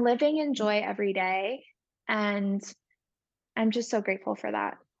I'm living in joy every day. And I'm just so grateful for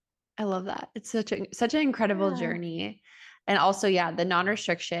that. I love that. It's such an incredible Yeah. journey. And also, yeah, the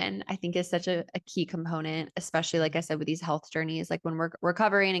non-restriction, I think is such a key component, especially like I said, with these health journeys. Like when we're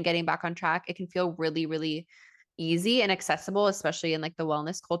recovering and getting back on track, it can feel really, really easy and accessible, especially in like the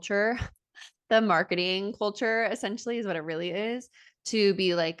wellness culture. The marketing culture essentially is what it really is, to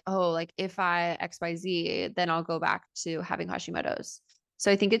be like, oh, like if I XYZ, then I'll go back to having Hashimoto's.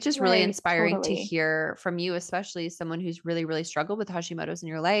 So I think it's just really Right, inspiring to totally. hear from you, especially someone who's really, really struggled with Hashimoto's in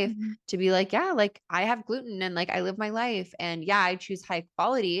your life, Mhm. to be like, yeah, like I have gluten and like I live my life. And yeah, I choose high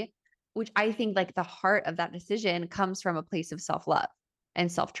quality, which I think like the heart of that decision comes from a place of self love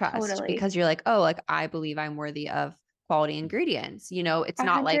and self trust Totally. because you're like, oh, like I believe I'm worthy of quality ingredients. It's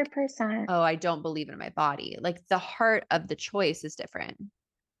not like, 100%. oh, I don't believe in my body. Like the heart of the choice is different.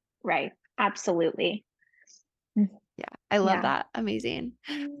 Right. Absolutely. Mm, Yeah, I love yeah. that. Amazing.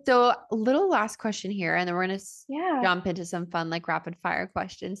 So, little last question here, and then we're going to Yeah, jump into some fun, like rapid fire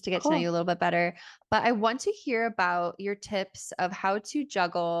questions to get to know you a cool. little bit better. But I want to hear about your tips of how to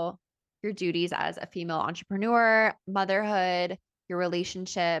juggle your duties as a female entrepreneur, motherhood, your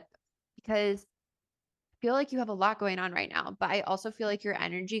relationship, because feel like you have a lot going on right now, but I also feel like your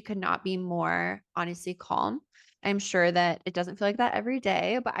energy could not be more honestly calm. I'm sure that it doesn't feel like that every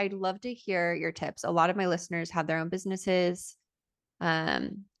day, but I'd love to hear your tips. A lot of my listeners have their own businesses,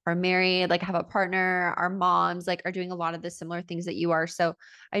 are married, like have a partner, are moms, like are doing a lot of the similar things that you are. So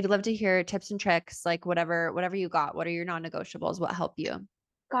I'd love to hear tips and tricks, like whatever you got. What are your non-negotiables? What help you?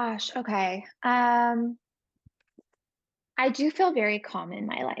 Gosh, okay. I do feel very calm in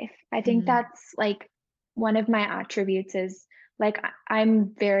my life. I think Mm-hmm. that's like one of my attributes is like I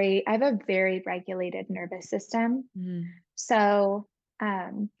have a very regulated nervous system. Mm-hmm. So,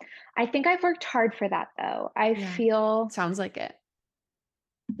 um, I think I've worked hard for that though. I Yeah. feel Sounds like it.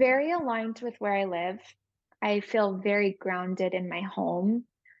 very aligned with where I live. I feel very grounded in my home.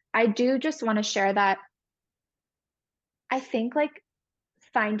 I do just want to share that I think like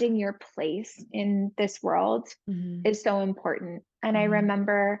finding your place in this world Mm-hmm. is so important. And I Mm-hmm.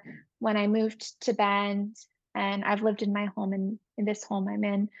 remember when I moved to Bend, and I've lived in my home in this home I'm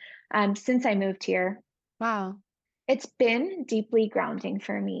in since I moved here. Wow. It's been deeply grounding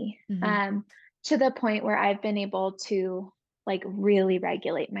for me, Mm-hmm. to the point where I've been able to like really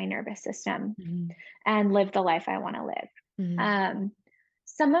regulate my nervous system Mm-hmm. and live the life I want to live. Mm-hmm. Um,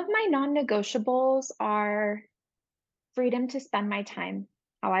 some of my non-negotiables are freedom to spend my time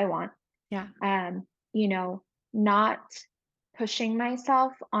how I want. Yeah. um, you know, not pushing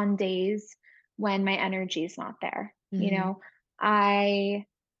myself on days when my energy is not there. Mm-hmm. I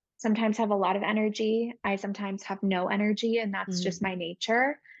sometimes have a lot of energy. I sometimes have no energy, and that's just Mm-hmm. my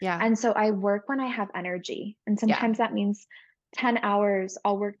nature. Yeah. And so I work when I have energy. And Yeah. sometimes that means 10 hours,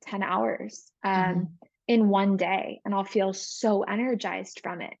 I'll work 10 hours Mm-hmm. in one day, and I'll feel so energized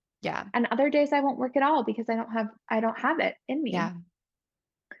from it. Yeah. And other days I won't work at all because I don't have it in me. Yeah.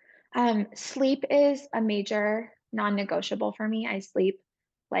 Sleep is a major non-negotiable for me. I sleep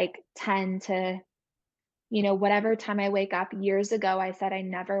like 10 to, whatever time I wake up. Years ago, I said I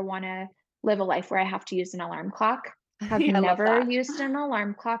never want to live a life where I have to use an alarm clock. Have Yeah, I love never that. used an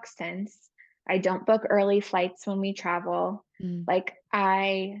alarm clock since. I don't book early flights when we travel. Mm. Like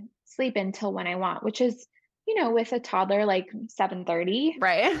I sleep until when I want, which is, with a toddler like 7:30.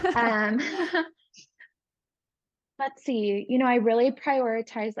 Right. Um Let's see. I really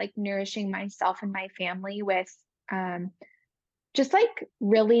prioritize like nourishing myself and my family with um, just like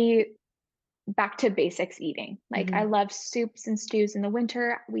really back to basics eating. Like I Mhm. love soups and stews in the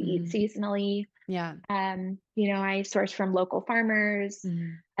winter. We eat Mhm. seasonally. Yeah. I source from local farmers.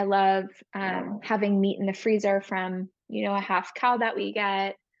 Mhm. I love having meat in the freezer from, a half cow that we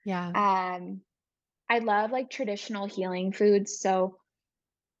get. Yeah. Um, I love like traditional healing foods. So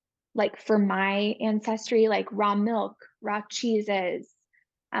like for my ancestry, like raw milk, raw cheeses,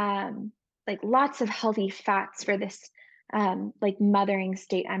 like lots of healthy fats for this like mothering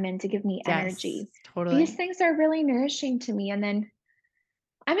state I'm in to give me Yes, energy. These totally. things are really nourishing to me. And then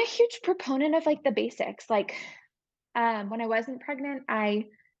I'm a huge proponent of like the basics. Like when I wasn't pregnant, I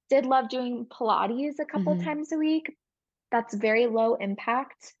did love doing Pilates a couple Mhm. times a week. That's very low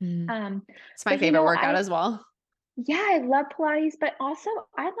impact. Mhm. Um, It's my but favorite workout I as well. yeah, I love Pilates, but also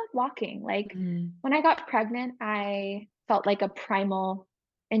I love walking. Like Mhm. when I got pregnant, I felt like a primal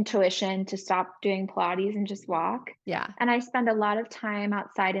intuition to stop doing Pilates and just walk. Yeah. And I spend a lot of time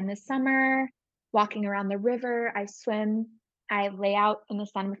outside in the summer, walking around the river. I swim. I lay out in the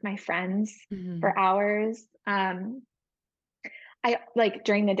sun with my friends for Mhm. hours. I like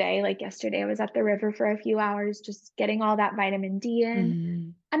during the day, like yesterday, I was at the river for a few hours, just getting all that vitamin D in.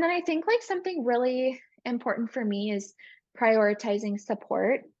 Mhm. And then I think like something really important for me is prioritizing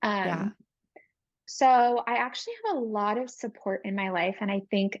support. Yeah. So I actually have a lot of support in my life. And I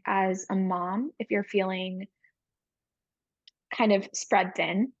think as a mom, if you're feeling kind of spread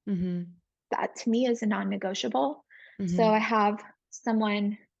thin, Mhm. that to me is a non-negotiable. So I Mhm. have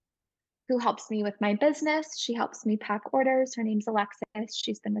someone who helps me with my business. She helps me pack orders. Her name's Alexis.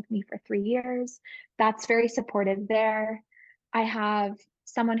 She's been with me for 3 years. That's very supportive there. I have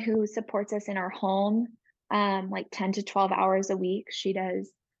someone who supports us in our home, like 10 to 12 hours a week. She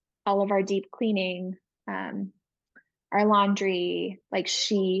does all of our deep cleaning, um, our laundry, like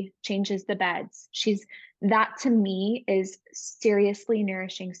she changes the beds. That to me is seriously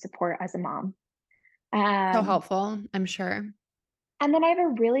nourishing support as a mom. So Um, helpful, I'm sure. and then I have a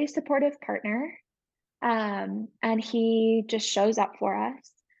really supportive partner, and he just shows up for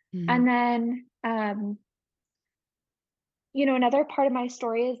us. Mhm. And then, another part of my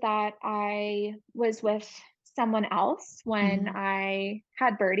story is that I was with someone else when Mhm. I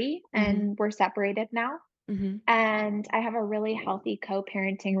had Birdie, Mhm. and we're separated now. Mhm. And I have a really healthy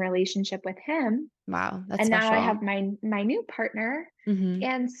co-parenting relationship with him. Wow, that's And now I special. have my new partner. Mhm.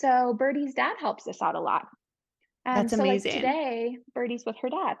 And so Birdie's dad helps us out a lot. That's So like amazing. today, Birdie's with her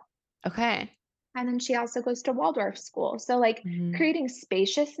dad. Okay. And then she also goes to Waldorf school. So like Mhm. creating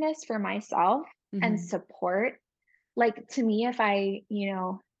spaciousness for myself and Mhm. support. Like, to me, if I,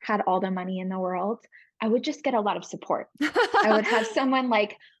 had all the money in the world, I would just get a lot of support. I would have someone,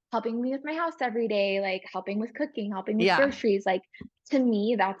 like, helping me with my house every day, like, helping with cooking, helping with Yeah, groceries, like, to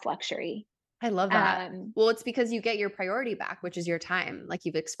me, that's luxury. I love that. Um, Well, it's because you get your priority back, which is your time, like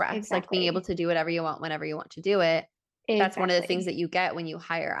you've expressed, like being able exactly. to do whatever you want whenever you want to do it. That's one of the things Exactly. that you get when you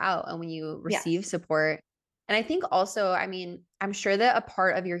hire out and when you receive Yes. support. And I think also, I mean, I'm sure that a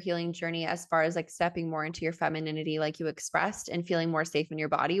part of your healing journey, as far as like stepping more into your femininity, like you expressed, and feeling more safe in your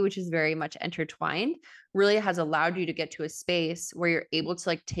body, which is very much intertwined, really has allowed you to get to a space where you're able to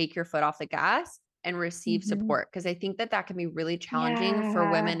like take your foot off the gas and receive Mhm. support. Cause I think that that can be really challenging for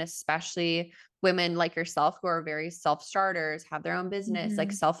women, Yeah. especially women like yourself who are very self-starters, have their own business, like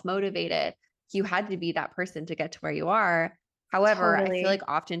Mhm. self-motivated. You had to be that person to get to where you are. However, I feel Totally. like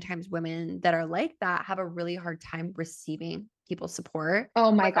oftentimes women that are like that have a really hard time receiving people's support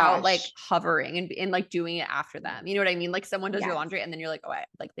Oh my without like gosh. hovering and like doing it after them. You know what I mean? Like someone does your Yes. laundry and then you're like, oh,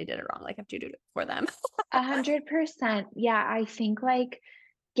 like they did it wrong. Like I have to do it for them. 100%. Yeah, I think, like,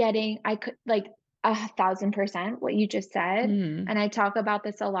 I could like 1,000% what you just said. Mhm. And I talk about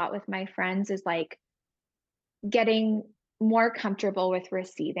this a lot with my friends is like getting more comfortable with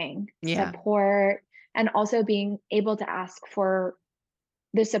receiving Yeah. support and also being able to ask for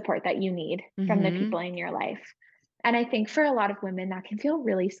the support that you need from the people Mhm. in your life. And I think for a lot of women, that can feel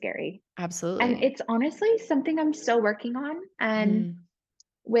really scary. And Absolutely. it's honestly something I'm still working on. And Mhm.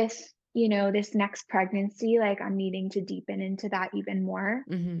 with, this next pregnancy, like I'm needing to deepen into that even more.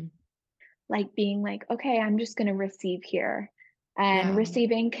 Mhm. Like being like, okay, I'm just going to receive here. And Yeah.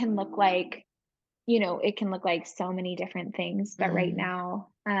 receiving can look like, it can look like so many different things. But right Mhm. now,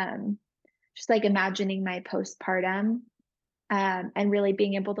 just like imagining my postpartum, and really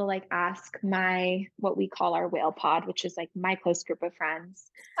being able to like ask what we call our whale pod, which is like my close group of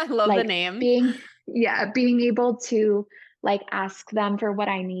friends, I love the like name. being able to like ask them for what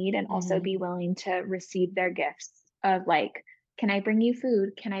I need and also Mhm. be willing to receive their gifts of like, can I bring you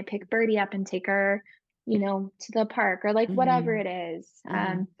food? Can I pick Birdie up and take her, to the park or like whatever Mhm. it is?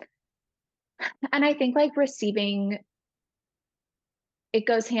 Mhm. And I think like receiving, it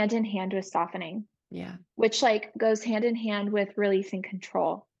goes hand in hand with softening, Yeah. which like goes hand in hand with releasing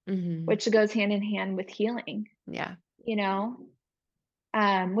control, Mhm. which goes hand in hand with healing, Yeah. you know?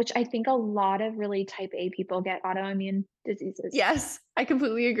 Which I think a lot of really type A people get autoimmune diseases. Yes, I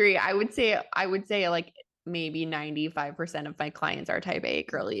completely agree. I would say like maybe 95% of my clients are type A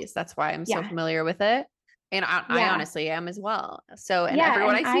girlies. That's why I'm so Yeah. familiar with it. And I Yeah. honestly am as well. So, and Yeah.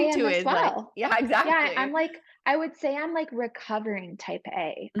 everyone And I I speak to am as is like, well. yeah, Yeah. I'm exactly. like, I would say I'm like recovering type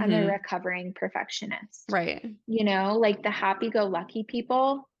A. I'm a Hmm. recovering perfectionist. Right. Like the happy go lucky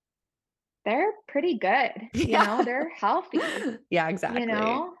people, they're pretty good, Yeah. they're healthy, Yeah, you exactly.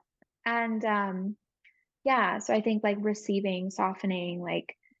 know? And yeah, so I think like receiving, softening,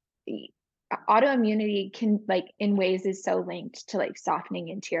 like the autoimmunity can like in ways is so linked to like softening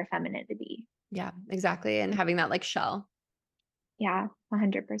into your femininity. Yeah, exactly. And having that like shell. Yeah,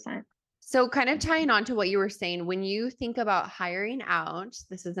 100%. So, kind of tying on to what you were saying, when you think about hiring out,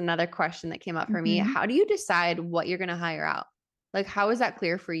 this is another question that came up for me. Hmm. How do you decide what you're going to hire out? Like, how is that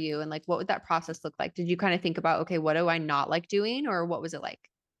clear for you? And like, what would that process look like? Did you kind of think about, okay, what do I not like doing? Or what was it like?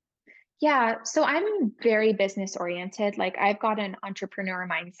 Yeah, so I'm very business oriented. Like I've got an entrepreneur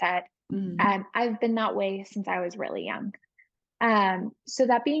mindset, Mhm. and I've been that way since I was really young. So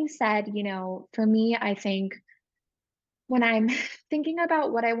that being said, for me, I think when I'm thinking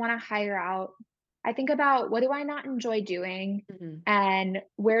about what I want to hire out, I think about what do I not enjoy doing Mhm. and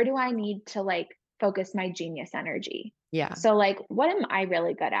where do I need to like focus my genius energy. Yeah. So like what am I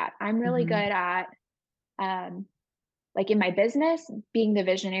really good at? I'm really good Mhm. at um like in my business, being the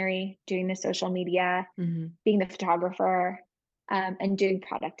visionary, doing the social media, Mhm. being the photographer. and doing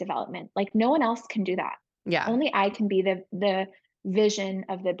product development. Like no one else can do that. Yeah. Only I can be the vision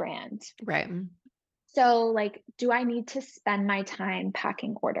of the brand. Right. So like, do I need to spend my time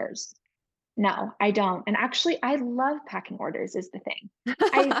packing orders? No, I don't. And actually, I love packing orders is the thing.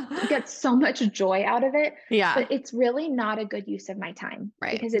 I get so much joy out of it, Yeah. but it's really not a good use of my time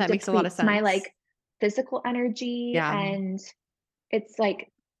Right. because it That makes a lot of depletes my sense. like physical energy. Yeah. And it's like,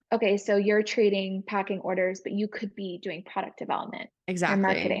 okay, so you're trading packing orders, but you could be doing product development or Exactly.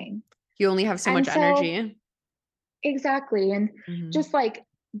 marketing. You only have so And much so energy. exactly. And Mhm. just like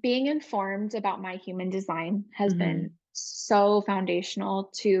being informed about my human design has been Mhm. so foundational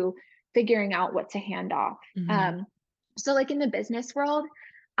to figuring out what to hand off. Mhm. So, like in the business world,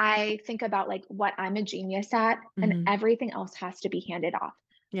 I think about like what I'm a genius at, and Mhm. everything else has to be handed off.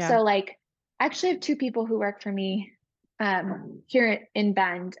 Yeah. So, like, I actually have two people who work for me here in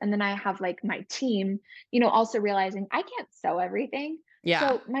Bend, and then I have like my team, also realizing I can't sew everything. Yeah.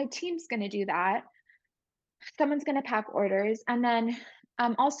 So, my team's going to do that, someone's going to pack orders, and then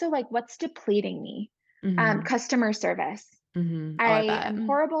also like what's depleting me, Mhm. customer service. Mhm. Oh, I I bet. am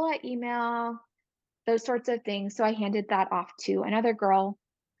horrible at email, those sorts of things, so I handed that off to another girl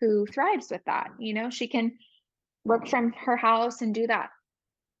who thrives with that. She can work from her house and do that.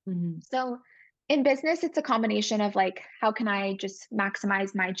 Mhm. So in business, it's a combination of like how can I just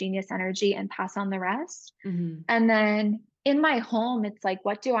maximize my genius energy and pass on the rest. Mhm. And then in my home, it's like,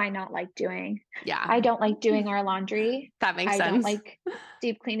 what do I not like doing? Yeah. I don't like doing our laundry. That makes I don't sense. like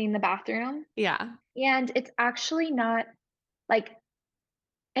deep cleaning the bathroom. Yeah. And it's actually not like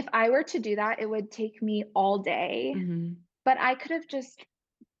if I were to do that, it would take me all day, Mhm. but I could have just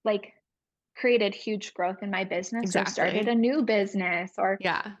like created huge growth in my business or started a Exactly. new business or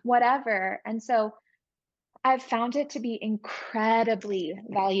Yeah. whatever. And so I've found it to be incredibly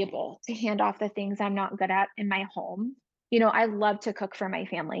valuable to hand off the things I'm not good at in my home. I love to cook for my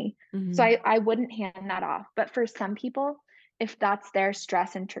family. So Mhm. I wouldn't hand that off. But for some people, if that's their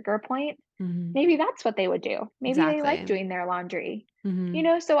stress and trigger point, Mhm. maybe that's what they would do. Maybe they like Exactly. doing their laundry.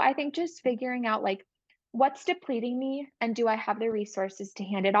 Mhm. So I think just figuring out like what's depleting me and do I have the resources to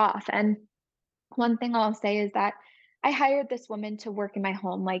hand it off? And one thing I'll say is that I hired this woman to work in my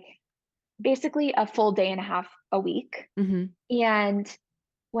home like basically a full day and a half a week. Mhm. And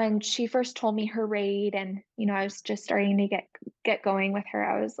when she first told me her rate and I was just starting to get going with her,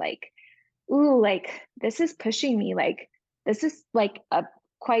 I was like, ooh, like this is pushing me. Like this is like a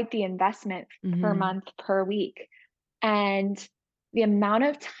quite the investment per Mhm. month, per week. And the amount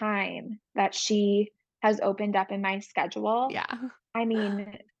of time that she has opened up in my schedule, Yeah. I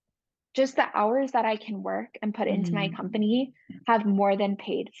mean, just the hours that I can work and put into my Mhm. company have more than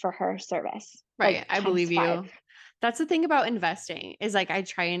paid for her service, Right. like I times believe five. you. That's the thing about investing is like I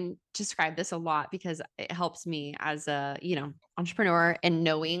try and describe this a lot because it helps me as a, entrepreneur and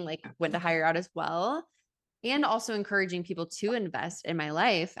knowing like when to hire out as well. And also encouraging people to invest in my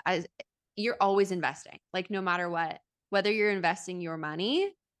life as you're always investing, like no matter what, whether you're investing your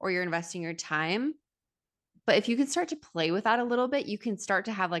money or you're investing your time. But if you can start to play with that a little bit, you can start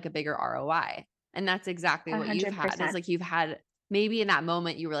to have like a bigger ROI. And that's exactly A what you've hundred had is percent. like you've had maybe in that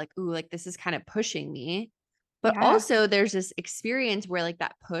moment you were like, ooh, like this is kind of pushing me. But Yeah, also there's this experience where like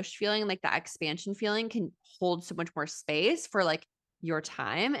that push feeling, like that expansion feeling can hold so much more space for like your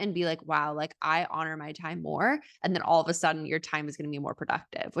time and be like, wow, like I honor my time more. And then all of a sudden your time is going to be more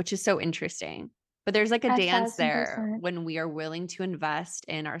productive, which is so interesting. But there's like a a dance thousand there percent. when we are willing to invest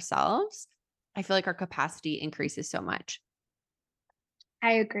in ourselves. I feel like our capacity increases so much.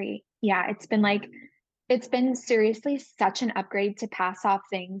 I agree. Yeah, it's been seriously such an upgrade to pass off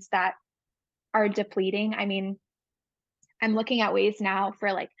things that are depleting. I mean, I'm looking at ways now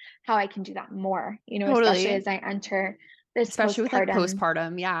for like how I can do that more, especially Totally. as I enter this Especially with like postpartum.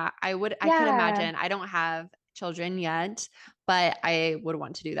 postpartum. Yeah. I could Yeah, imagine. I don't have children yet, but I would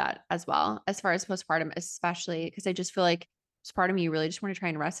want to do that as well. As far as postpartum, especially because I just feel like postpartum, you really just want to try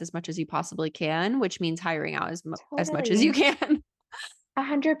and rest as much as you possibly can, which means hiring out as much as you totally. can.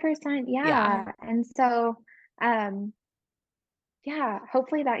 100%. Yeah. Yeah. And so, um, yeah,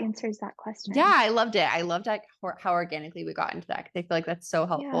 hopefully that answers that Yeah, question. I loved it. I loved like how organically we got into that. I feel like that's so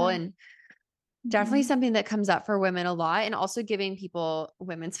helpful Yeah. and definitely Mhm. something that comes up for women a lot. And also giving people,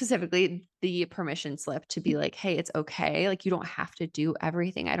 women specifically, the permission slip to be like, hey, it's okay. Like you don't have to do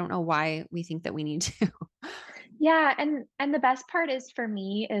everything. I don't know why we think that we need to. Yeah, and the best part is for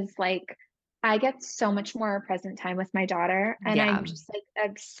me is like I get so much more present time with my daughter and Yeah. I'm just like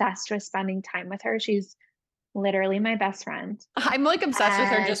obsessed with spending time with her. She's literally my best friend. I'm like obsessed with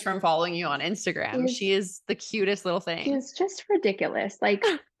her And just from following you on Instagram. She she's is the cutest little thing. she's just ridiculous. Like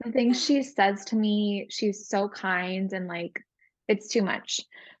the things she says to me, she's so kind and like It's too much.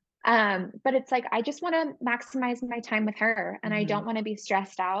 But it's like I just want to maximize my time with her and I Mm-hmm. don't want to be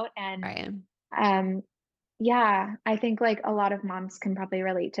stressed out. And Right. um yeah, I think like a lot of moms can probably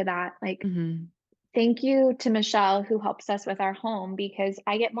relate to that. Like Mm-hmm. thank you to Michelle who helps us with our home because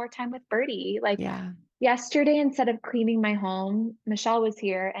I get more time with Birdie. Like Yeah. yesterday, instead of cleaning my home, Michelle was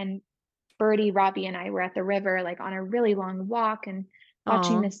here and Birdie, Robbie, and I were at the river, like on a really long walk and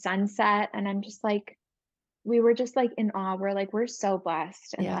watching the Oh, sunset. And I'm just like, we were just like in awe. We're like, we're so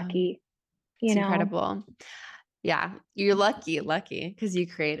blessed and yeah. lucky, you It's know? incredible. Yeah. You're lucky because you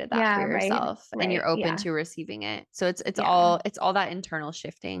created that for Yeah, right. yourself and Right. you're open Yeah. to receiving it. So it's Yeah. all that internal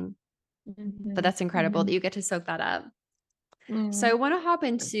shifting. But Hmm. that's incredible that Hmm. you get to soak that up. So I Mm. want to hop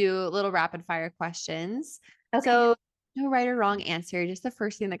into little rapid fire questions. Okay. So no right or wrong answer, just the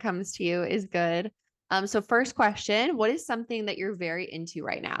first thing that comes to you is good. So first question, what is something that you're very into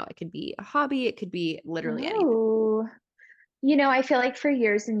right now? It could be a hobby, it could be literally anything. Oh, I feel like for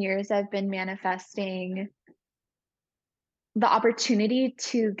years and years I've been manifesting the opportunity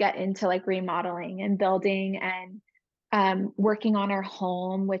to get into like remodeling and building and working on our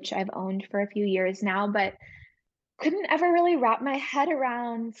home, which I've owned for a few years now, but couldn't ever really wrap my head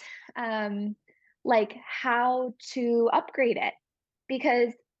around um, like how to upgrade it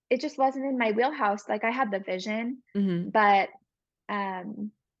because it just wasn't in my wheelhouse. Like I had the vision, Hmm. but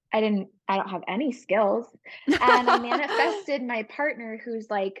um, I don't have any skills. And I manifested my partner who's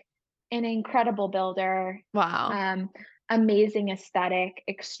like an incredible builder, Wow. um, amazing aesthetic,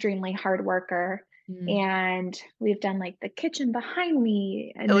 extremely hard worker. Mm. And we've done like the kitchen behind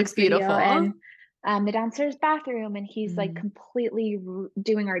me in It looks this video beautiful. and the downstairs bathroom. And he's like Mm. completely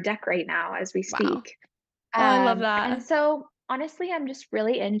doing our deck right now as we Wow. speak. Oh, I love And that. so honestly, I'm just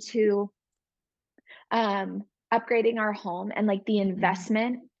really into um, upgrading our home and like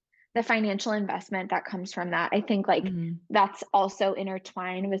Hmm. the financial investment that comes from that. I think like Hmm. that's also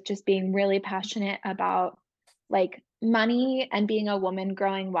intertwined with just being really passionate about like money and being a woman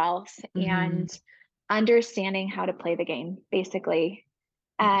growing wealth Hmm. and understanding how to play the game, basically,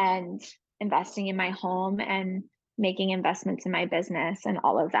 Yeah, and investing in my home and making investments in my business and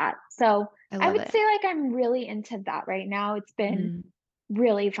all of that. So I I love would it. say like I'm really into that right now. It's been Hmm.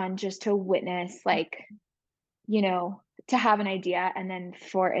 really fun just to witness like to have an idea and then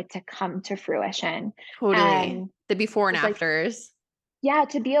for it to come to fruition. Totally. And The before and just like, afters. yeah,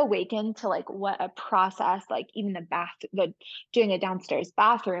 to be awakened to like what a process, like even the doing a downstairs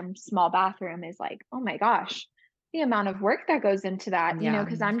bathroom, small bathroom is like, oh my gosh, the amount of work that goes into that, Yeah.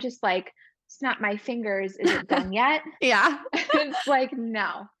 because I'm just like, snap my fingers, is it done yet? Yeah. It's like,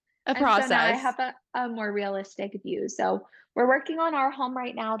 no. A And so now I have process. a more realistic view. So we're working on our home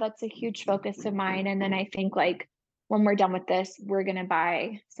right now. That's a huge focus of mine. And then I think like when we're done with this, we're going to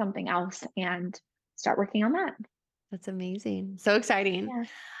buy something else and start working on that. That's amazing. So exciting.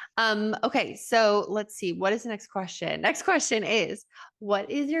 Yeah. Okay, so let's see. What is the next question? Next question is, what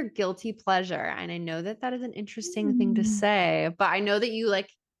is your guilty pleasure? And I know that that is an interesting thing to Mm, say, but I know that you like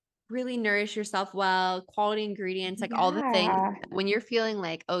really nourish yourself well, quality ingredients, like all the things. yeah, When you're feeling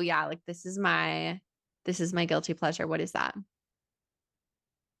like, oh yeah, like this is my guilty pleasure. What is that?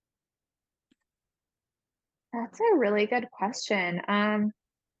 that's a really good question.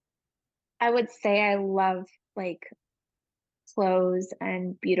 I would say I love like clothes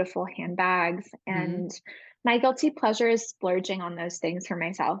and beautiful handbags, Mhm. and my guilty pleasure is splurging on those things for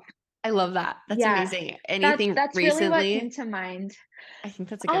myself. I love that. That's Yeah, amazing. that's Anything that's really what came recently? to mind. I think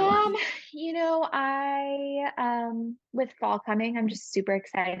that's a good Um, one. I with fall coming, I'm just super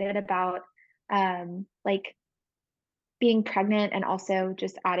excited about like being pregnant and also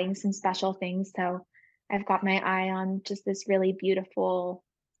just adding some special things. So I've got my eye on just this really beautiful.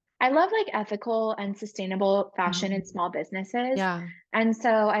 I love like ethical and sustainable fashion Mhm. and small businesses. Yeah. And so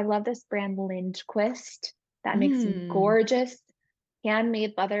I love this brand Lindquist that makes Mm, gorgeous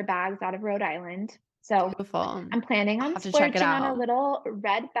handmade leather bags out of Rhode Island. So beautiful. I'm planning I'll on have to check it splurging on a out. little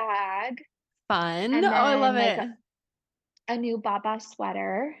red bag Fun. and Oh, I love then like it. a new Baba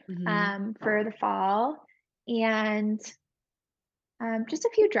sweater Hmm. for the fall and just a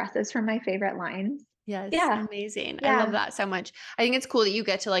few dresses from my favorite lines. Yes, Yeah, amazing. I love yeah, that so much. I think it's cool that you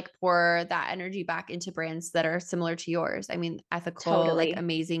get to like pour that energy back into brands that are similar to yours. I mean, ethical, like totally.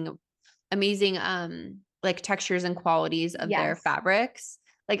 amazing like textures and qualities of their Yes, fabrics.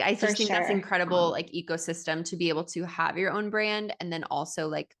 Like I for just think that's sure. incredible like ecosystem to be able to have your own brand and then also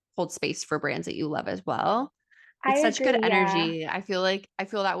like hold space for brands that you love as well. I It's such good agree. Yeah, energy. I feel like I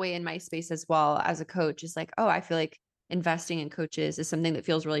feel that way in my space as well as a coach. Is like, oh, I feel like investing in coaches is something that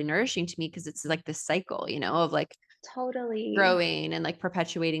feels really nourishing to me because it's like this cycle, of like totally. growing and like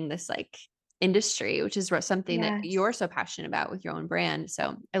perpetuating this like industry, which is something that you're Yes, so passionate about with your own brand.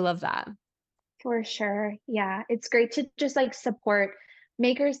 So I love that. for sure. Yeah, it's great to just like support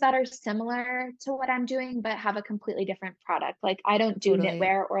makers that are similar to what I'm doing, but have a completely different product. Like I don't do Totally.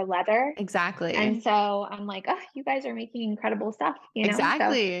 knitwear or leather. And Exactly. so I'm like, oh, you guys are making incredible stuff, you know? So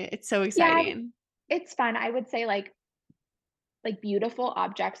Exactly. It's so yeah, exciting. it's fun. I would say like beautiful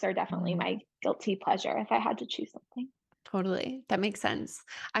objects are definitely Mhm. my guilty pleasure if I had to choose something. Totally. That makes sense.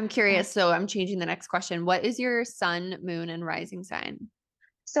 I'm Yeah. curious. So I'm changing the next question. What is your sun, moon, and rising sign?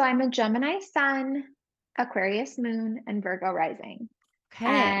 So I'm a Gemini sun, Aquarius moon, and Virgo rising. Okay.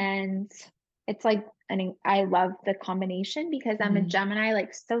 And it's like, I love the combination because I'm a Hmm. Gemini,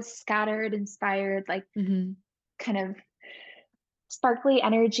 like so scattered, inspired, like Hmm. kind of sparkly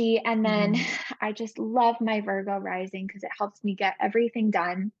energy. And then Hmm. I just love my Virgo rising because it helps me get everything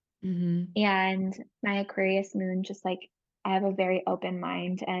done. Hmm. And my Aquarius moon, just like I have a very open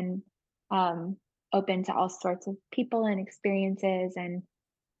mind and um, open to all sorts of people and experiences. And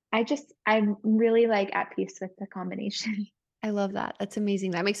I'm really like at peace with the combination. I love that. That's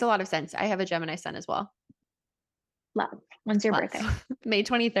amazing. That makes a lot of sense. I have a Gemini sun as well. Love. When's your birthday? Love. May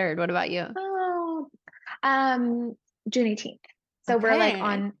 23rd. What about you? Oh, um, June 18th. So Okay.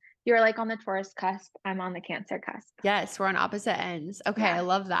 you're like on the Taurus cusp. I'm on the Cancer cusp. Yes, we're on opposite ends. Okay, I Yeah.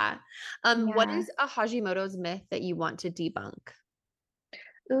 love that. What Yeah. is a Hashimoto's myth that you want to debunk?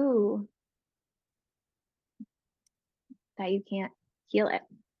 Ooh, that you can't heal it.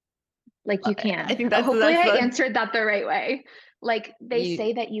 Like you Love it. I can. think Hopefully that's I the answered that the right way. Like they you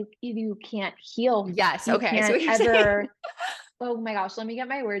say that you can't heal. yes, You okay. I see can't what you're saying. ever, oh my gosh, let me get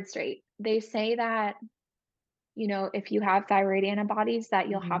my words straight. They say that, if you have thyroid antibodies, that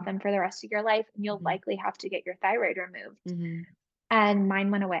you'll have Mhm, them for the rest of your life and you'll mhm, likely have to get your thyroid removed. mhm. And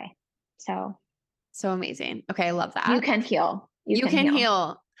mine went away. So So amazing. Okay, I love you that. can heal. You You can can heal.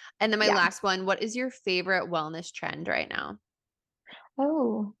 heal. And then my Yeah. last one, what is your favorite wellness trend right now?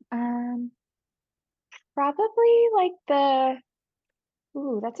 Oh, probably like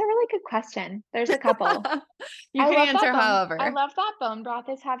ooh, that's a really good question. There's a couple. You can answer I however. love that bone broth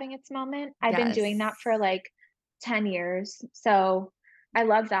is having its moment. I've been doing that Yes. for like 10 years. So I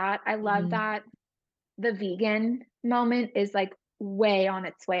love that. I love Mhm. that the vegan moment is like way on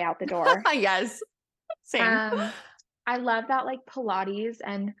its way out the door. Yes, same. Um, I love that like Pilates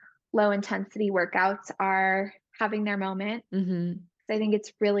and low intensity workouts are having their moment. Mhm. I think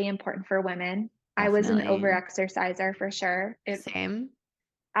it's really important for women. I was an over Definitely. exerciser for sure. It Same.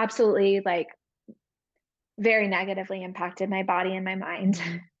 absolutely like very negatively impacted my body and my mind.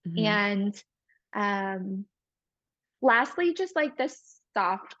 Mhm, mhm. And um lastly, just like this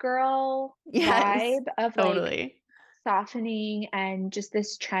soft girl Yes, vibe of like totally. softening and just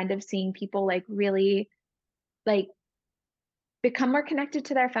this trend of seeing people like really like become more connected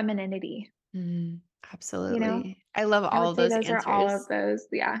to their femininity, Mhm. you know? Absolutely. I love I all would of say those those are all of answers. those.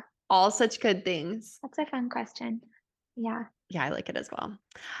 Yeah. All such good things. That's a fun question. Yeah. Yeah, I like it as well.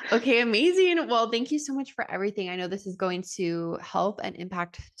 Okay, amazing. Well, thank you so much for everything. I know this is going to help and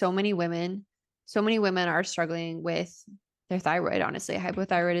impact so many women. So many women are struggling with their thyroid, honestly,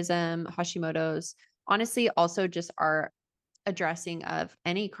 hypothyroidism, Hashimoto's, honestly, also just our addressing of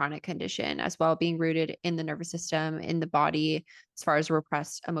any chronic condition as well, being rooted in the nervous system, in the body, as far as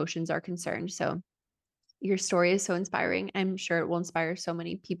repressed emotions are concerned. So your story is so inspiring. I'm sure it will inspire so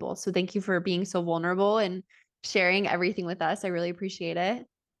many people. So thank you for being so vulnerable and sharing everything with us. I really appreciate it.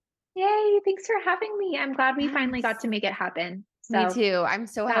 Yay. Thanks for having me. I'm glad we finally got Yes. to make it happen. Me So too. I'm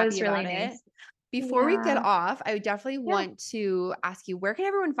so that happy was really about it. nice. Before we get Yeah. off, I would definitely Yeah. want to ask you, where can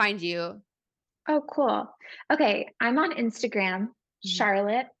everyone find you? Oh, cool. Okay. I'm on Instagram, Mhm.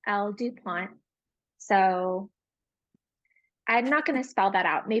 Charlotte L. Dupont. So I'm not going to spell that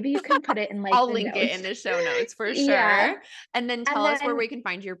out. Maybe you can put it in like I'll the link it in notes. the show notes for Yeah. sure. And then And tell us where then we can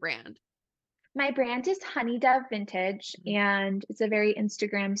find your brand. my brand is Honey Dove Vintage, and it's a very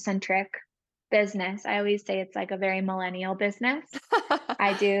Instagram centric business. I always say it's like a very millennial business.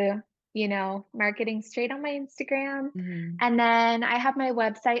 I do, marketing straight on my Instagram. Mhm. And then I have my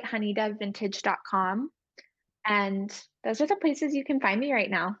website, honeydovevintage.com. And those are the places you can find me right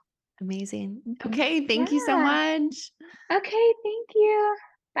now. Amazing. Mhm. Okay, thank you so Yeah. much. Okay. Thank you.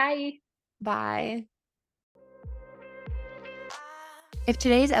 Bye. Bye. If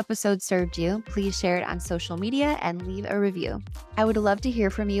today's episode served you, please share it on social media and leave a review. I would love to hear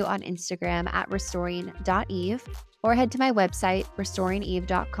from you on Instagram at restoring.eve or head to my website,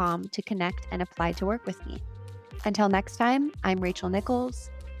 restoringeve.com, to connect and apply to work with me. Until next time, I'm Rachel Nichols,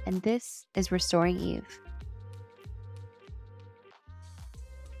 and this is Restoring Eve.